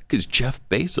why? Because Jeff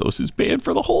Bezos is paying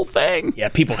for the whole thing. Yeah,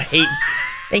 people hate.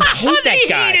 They hate that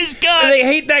guy. They hate his guts. They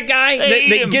hate that guy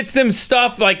that gets them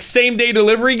stuff like same-day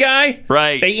delivery guy.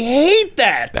 Right. They hate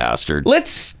that bastard. Let's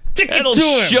stick It'll it to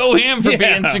him. Show him for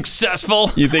being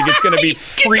successful. You think it's going to be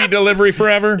free delivery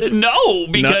forever? No,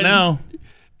 because not now.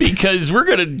 Because we're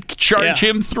going to charge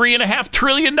him $3.5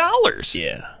 trillion.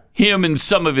 Yeah. Him and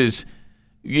some of his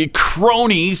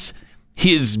cronies,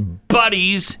 his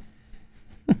buddies.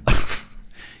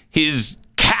 His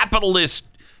capitalist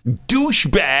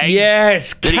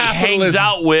douchebags that he hangs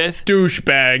out with.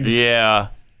 Douchebags. Yeah.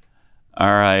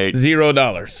 All right.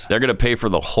 $0. They're going to pay for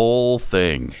the whole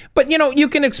thing. But, you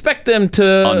can expect them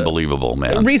to... Unbelievable,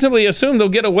 man. Reasonably assume they'll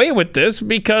get away with this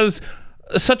because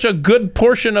such a good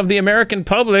portion of the American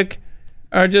public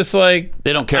are just like...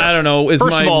 They don't care. I don't know. Is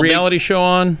my reality show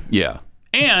on? Yeah.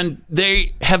 And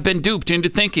they have been duped into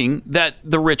thinking that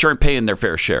the rich aren't paying their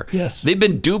fair share. Yes. They've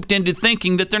been duped into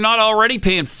thinking that they're not already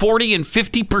paying 40 and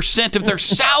 50% of their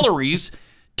salaries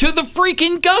to the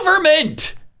freaking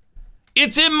government.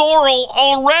 It's immoral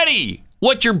already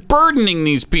what you're burdening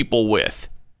these people with.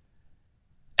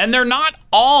 And they're not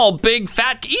all big,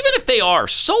 fat. Even if they are,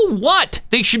 so what?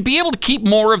 They should be able to keep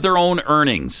more of their own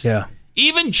earnings. Yeah.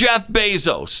 Even Jeff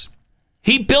Bezos,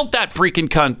 he built that freaking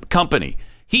company.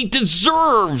 He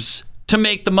deserves to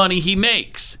make the money he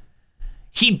makes.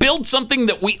 He built something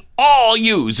that we all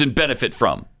use and benefit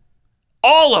from.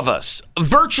 All of us,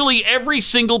 virtually every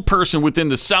single person within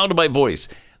the sound of my voice,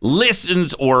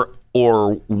 listens or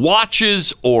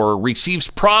watches or receives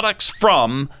products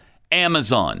from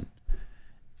Amazon.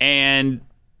 And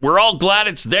we're all glad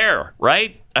it's there,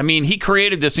 right? I mean, he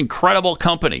created this incredible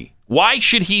company. Why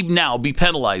should he now be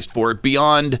penalized for it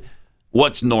beyond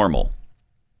what's normal?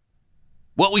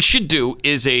 What we should do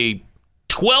is a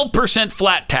 12%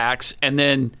 flat tax and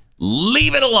then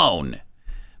leave it alone.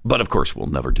 But of course, we'll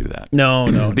never do that.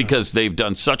 No. Because they've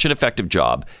done such an effective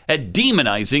job at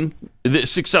demonizing the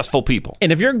successful people.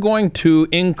 And if you're going to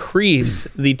increase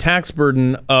the tax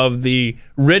burden of the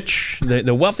rich,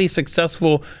 the wealthy,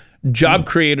 successful job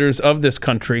creators of this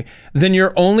country, then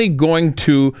you're only going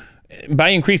to, by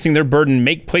increasing their burden,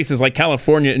 make places like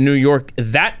California and New York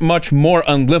that much more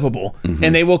unlivable.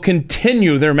 And they will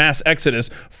continue their mass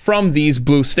exodus from these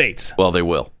blue states. Well, they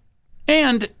will.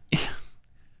 And,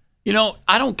 you know,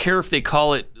 I don't care if they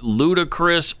call it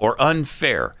ludicrous or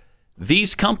unfair.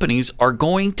 These companies are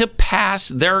going to pass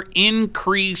their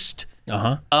increased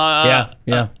amount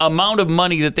of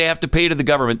money that they have to pay to the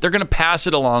government. They're going to pass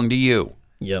it along to you.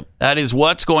 Yep. That is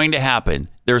what's going to happen.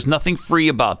 There's nothing free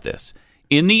about this.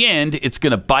 In the end, it's going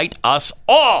to bite us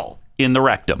all in the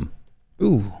rectum.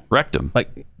 Ooh. Rectum.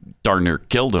 Like, darn near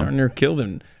killed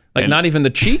him. Like, not even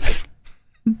the cheek?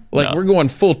 Like, no. We're going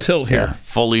full tilt here. Yeah,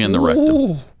 fully in the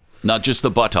rectum. Not just the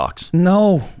buttocks.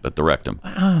 No. But the rectum.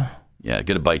 Wow. Yeah,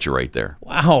 going to bite you right there.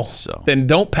 Wow. So then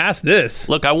don't pass this.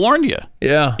 Look, I warned you.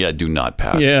 Yeah. Yeah, do not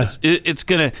pass this. It's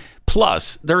going to...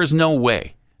 Plus, there is no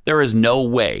way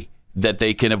that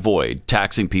they can avoid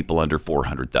taxing people under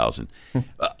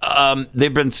 $400,000.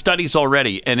 There've been studies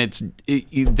already, and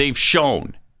they've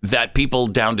shown that people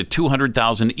down to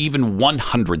 $200,000, even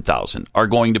 $100,000, are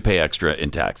going to pay extra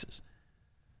in taxes.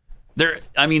 They're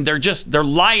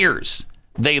liars.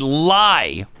 They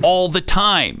lie all the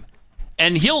time,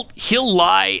 and he'll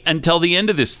lie until the end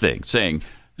of this thing, saying,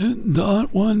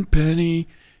 "Not one penny.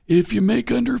 If you make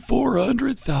under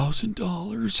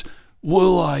 $400,000,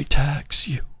 will I tax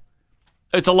you?"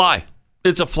 It's a lie.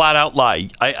 It's a flat out lie.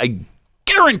 I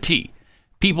guarantee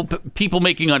people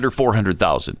making under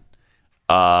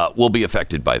 $400,000 will be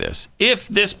affected by this if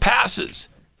this passes.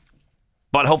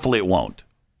 But hopefully it won't.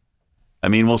 I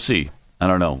mean, we'll see. I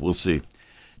don't know. We'll see.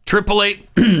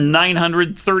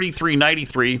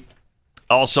 888-900-3393.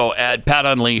 Also add Pat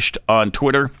Unleashed on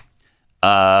Twitter.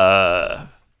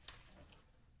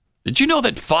 Did you know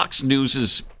that Fox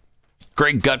News'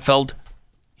 Greg Gutfeld?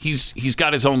 He's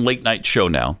got his own late night show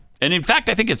now, and in fact,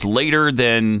 I think it's later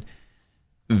than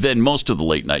most of the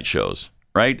late night shows.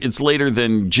 Right? It's later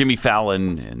than Jimmy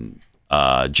Fallon and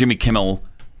Jimmy Kimmel.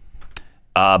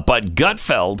 But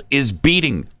Gutfeld is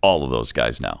beating all of those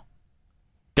guys now.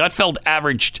 Gutfeld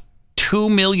averaged 2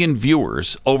 million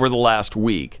viewers over the last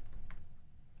week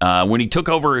when he took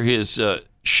over his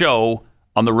show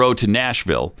on the road to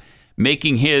Nashville,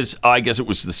 making his, I guess it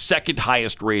was the second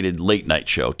highest rated late night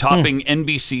show, topping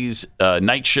NBC's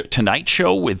Tonight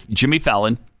Show with Jimmy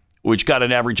Fallon, which got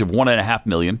an average of 1.5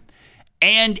 million,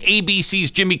 and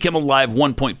ABC's Jimmy Kimmel Live,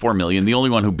 1.4 million. The only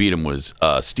one who beat him was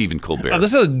Stephen Colbert. Oh,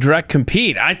 this is a direct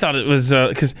compete. I thought it was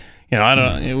because I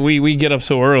don't. We get up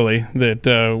so early that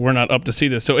we're not up to see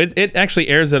this. So it actually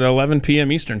airs at 11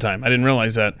 p.m. Eastern time. I didn't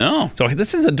realize that. Oh, so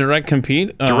this is a direct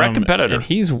compete. Direct competitor. And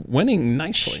he's winning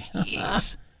nicely.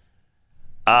 Jeez.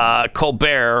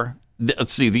 Colbert.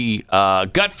 Let's see. The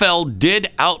Gutfeld did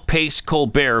outpace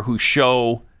Colbert, whose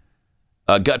show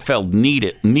Gutfeld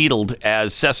needled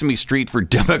as Sesame Street for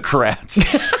Democrats.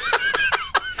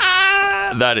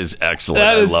 That is excellent.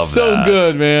 I love that. So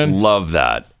good, man. Love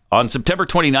that. On September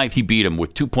 29th, he beat him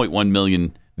with 2.1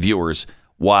 million viewers,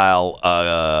 while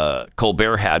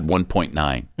Colbert had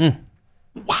 1.9.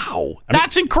 Wow.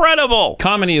 That's incredible.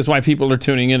 Comedy is why people are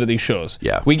tuning into these shows.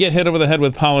 Yeah. We get hit over the head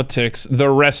with politics the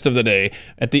rest of the day.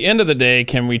 At the end of the day,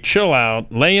 can we chill out,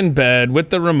 lay in bed with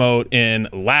the remote, and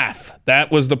laugh?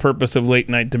 That was the purpose of late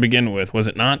night to begin with, was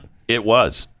it not? It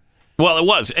was. Well, it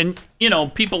was. And,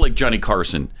 people like Johnny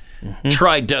Carson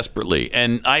tried desperately,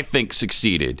 and I think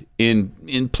succeeded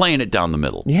in playing it down the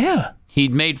middle. Yeah.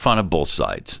 He'd made fun of both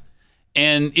sides.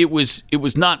 And it was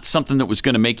not something that was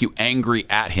going to make you angry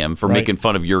at him for making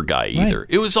fun of your guy either. Right.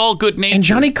 It was all good nature. And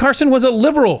Johnny Carson was a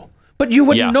liberal, but you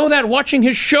wouldn't know that watching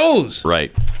his shows. Right.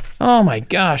 Oh, my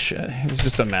gosh. He was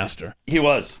just a master. He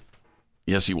was.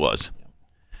 Yes, he was.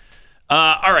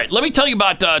 All right. Let me tell you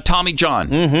about Tommy John.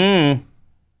 Mm-hmm.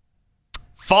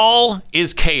 Fall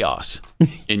is chaos.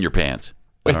 in your pants.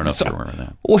 I don't know if you remember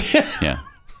that. Yeah.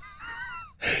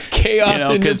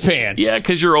 Chaos in your pants. Yeah,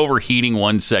 because you're overheating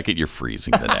one second, you're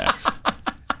freezing the next.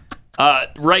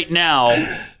 Right now,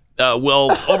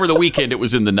 over the weekend, it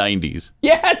was in the 90s.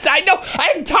 Yes, I know.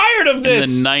 I'm tired of this.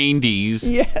 In the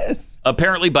 90s. Yes.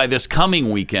 Apparently, by this coming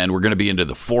weekend, we're going to be into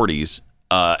the 40s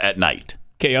at night.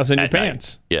 Chaos in your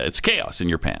pants. Yeah, it's chaos in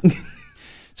your pants.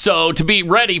 So to be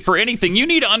ready for anything, you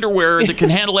need underwear that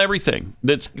can handle everything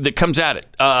that comes at it.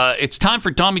 It's time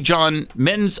for Tommy John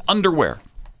men's underwear.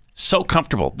 So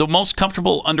comfortable. The most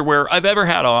comfortable underwear I've ever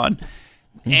had on.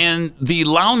 And the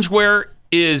loungewear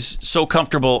is so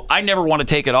comfortable, I never want to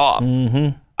take it off.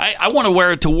 Mm-hmm. I want to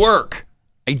wear it to work.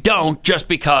 I don't, just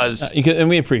because and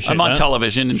we appreciate I'm on that.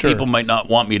 television and people might not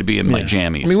want me to be in my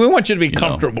jammies. I mean, we want you to be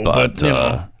comfortable, but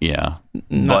yeah.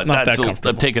 Not but that comfortable.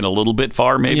 I'm taking a little bit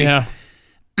far, maybe. Yeah.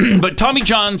 But Tommy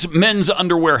John's men's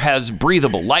underwear has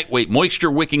breathable, lightweight,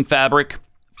 moisture-wicking fabric,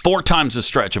 4 times the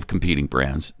stretch of competing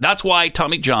brands. That's why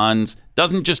Tommy John's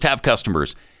doesn't just have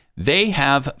customers. They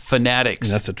have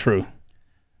fanatics. That's the truth.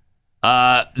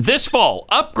 This fall,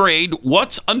 upgrade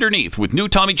what's underneath with new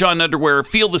Tommy John underwear.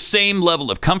 Feel the same level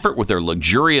of comfort with their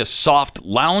luxurious, soft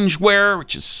loungewear,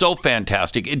 which is so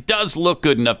fantastic. It does look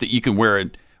good enough that you can wear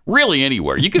it really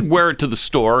anywhere. You could wear it to the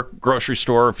store, grocery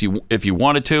store, if you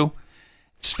wanted to.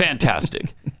 It's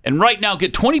fantastic. And right now,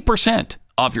 get 20%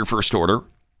 off your first order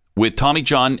with Tommy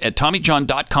John at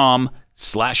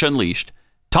TommyJohn.com/unleashed.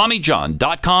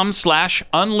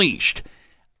 TommyJohn.com/unleashed.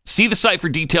 See the site for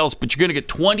details, but you're going to get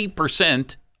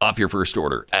 20% off your first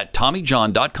order at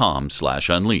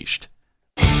TommyJohn.com/unleashed.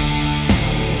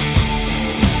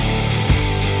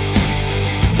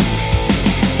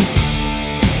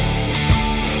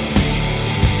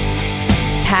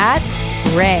 Pat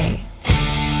Gray.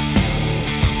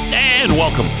 And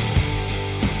welcome.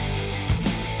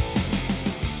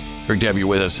 Great to have you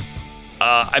with us.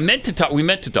 We meant to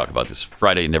talk about this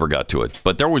Friday and never got to it,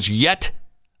 but there was yet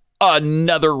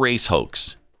another race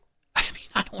hoax. I mean,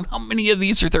 I don't know how many of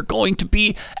these are there going to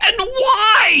be and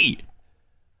why.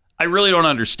 I really don't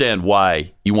understand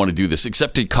why you want to do this,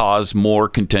 except to cause more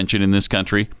contention in this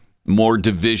country, more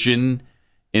division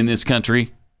in this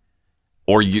country,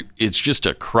 or it's just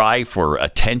a cry for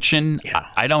attention. Yeah.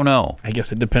 I don't know. I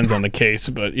guess it depends on the case,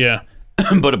 but yeah.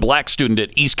 But a black student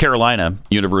at East Carolina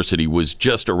University was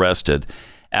just arrested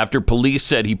after police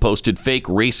said he posted fake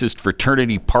racist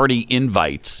fraternity party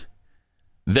invites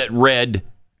that read,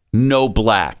 "No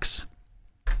blacks."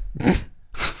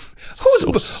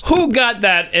 Who got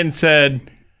that and said,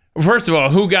 first of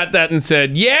all, who got that and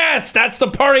said, yes, that's the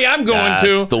party I'm going to?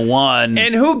 That's the one.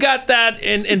 And who got that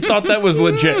and thought that was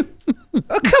legit?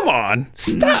 Oh, come on.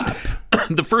 Stop.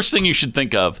 The first thing you should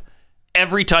think of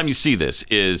every time you see this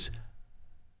is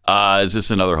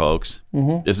this another hoax?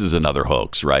 Mm-hmm. This is another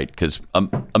hoax, right? Because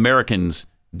Americans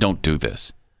don't do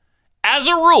this. As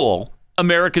a rule,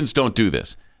 Americans don't do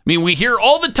this. I mean, we hear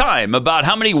all the time about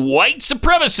how many white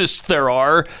supremacists there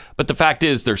are, but the fact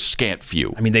is there's scant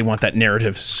few. I mean, they want that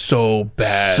narrative so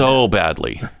bad. So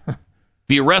badly.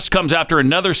 The arrest comes after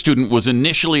another student was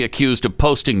initially accused of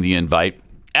posting the invite,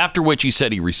 after which he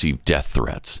said he received death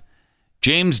threats.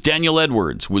 James Daniel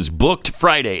Edwards was booked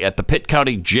Friday at the Pitt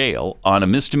County Jail on a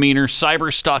misdemeanor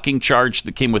cyber stalking charge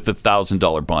that came with a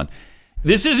 $1,000 bond.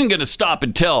 This isn't going to stop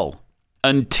until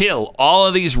all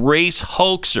of these race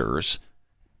hoaxers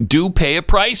do pay a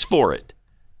price for it,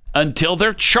 until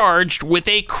they're charged with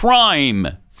a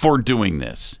crime for doing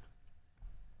this.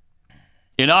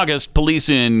 In August, police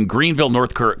in Greenville,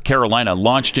 North Carolina,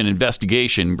 launched an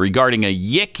investigation regarding a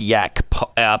Yik Yak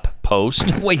app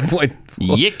post. Wait.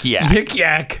 Yik Yak. Yik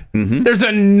Yak. Mm-hmm. There's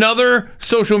another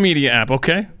social media app,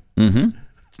 okay? Mm-hmm.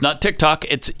 It's not TikTok,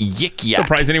 it's Yik Yak.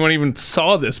 Surprised anyone even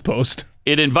saw this post.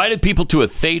 It invited people to a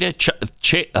Theta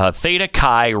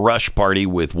Chi rush party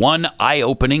with one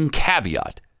eye-opening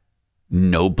caveat.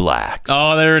 No blacks.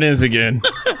 Oh, there it is again.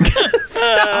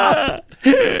 Stop.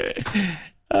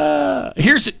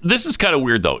 This is kind of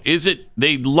weird, though.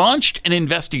 They launched an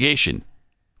investigation.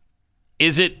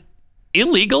 Is it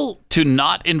illegal to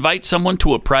not invite someone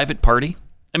to a private party?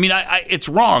 I mean, it's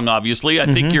wrong, obviously. I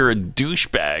think you're a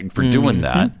douchebag for doing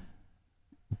that.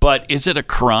 But is it a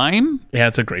crime? Yeah,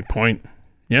 that's a great point.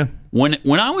 Yeah.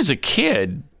 When I was a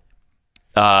kid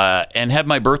and had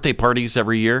my birthday parties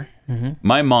every year,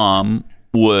 my mom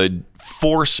would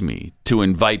force me to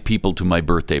invite people to my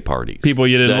birthday parties. People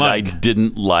you didn't like. I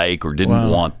didn't like or didn't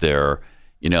want there.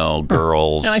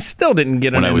 Girls. And I still didn't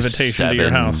get an invitation to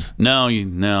your house.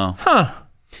 No. Huh.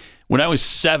 When I was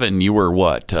 7, you were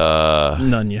what?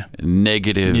 None, yeah.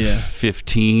 Negative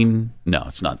 15? No,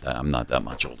 it's not that. I'm not that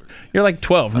much older. You're like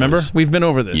 12, remember? We've been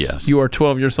over this. Yes. You are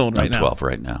 12 years old right now. I'm 12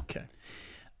 right now. Okay.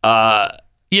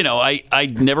 I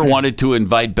never wanted to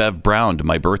invite Bev Brown to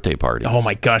my birthday party. Oh,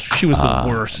 my gosh. She was the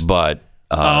worst. But...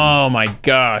 oh, my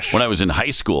gosh. When I was in high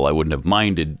school, I wouldn't have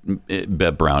minded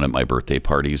Bev Brown at my birthday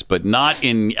parties, but not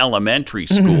in elementary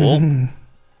school.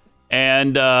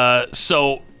 And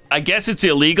so I guess it's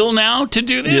illegal now to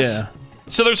do this? Yeah.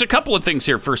 So there's a couple of things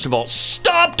here. First of all,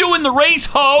 stop doing the race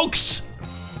hoax!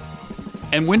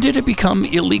 And when did it become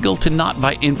illegal to not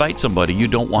invite somebody you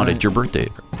don't want at your birthday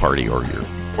party or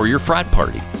your frat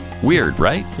party? Weird,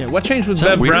 right? Yeah. What changed with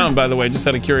Bev Brown, by the way? Just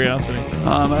out of curiosity.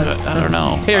 I don't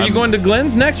know. Hey, are you going to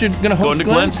Glenn's next? You're going to host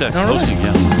Glenn's next. All right. Hosting,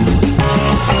 yeah.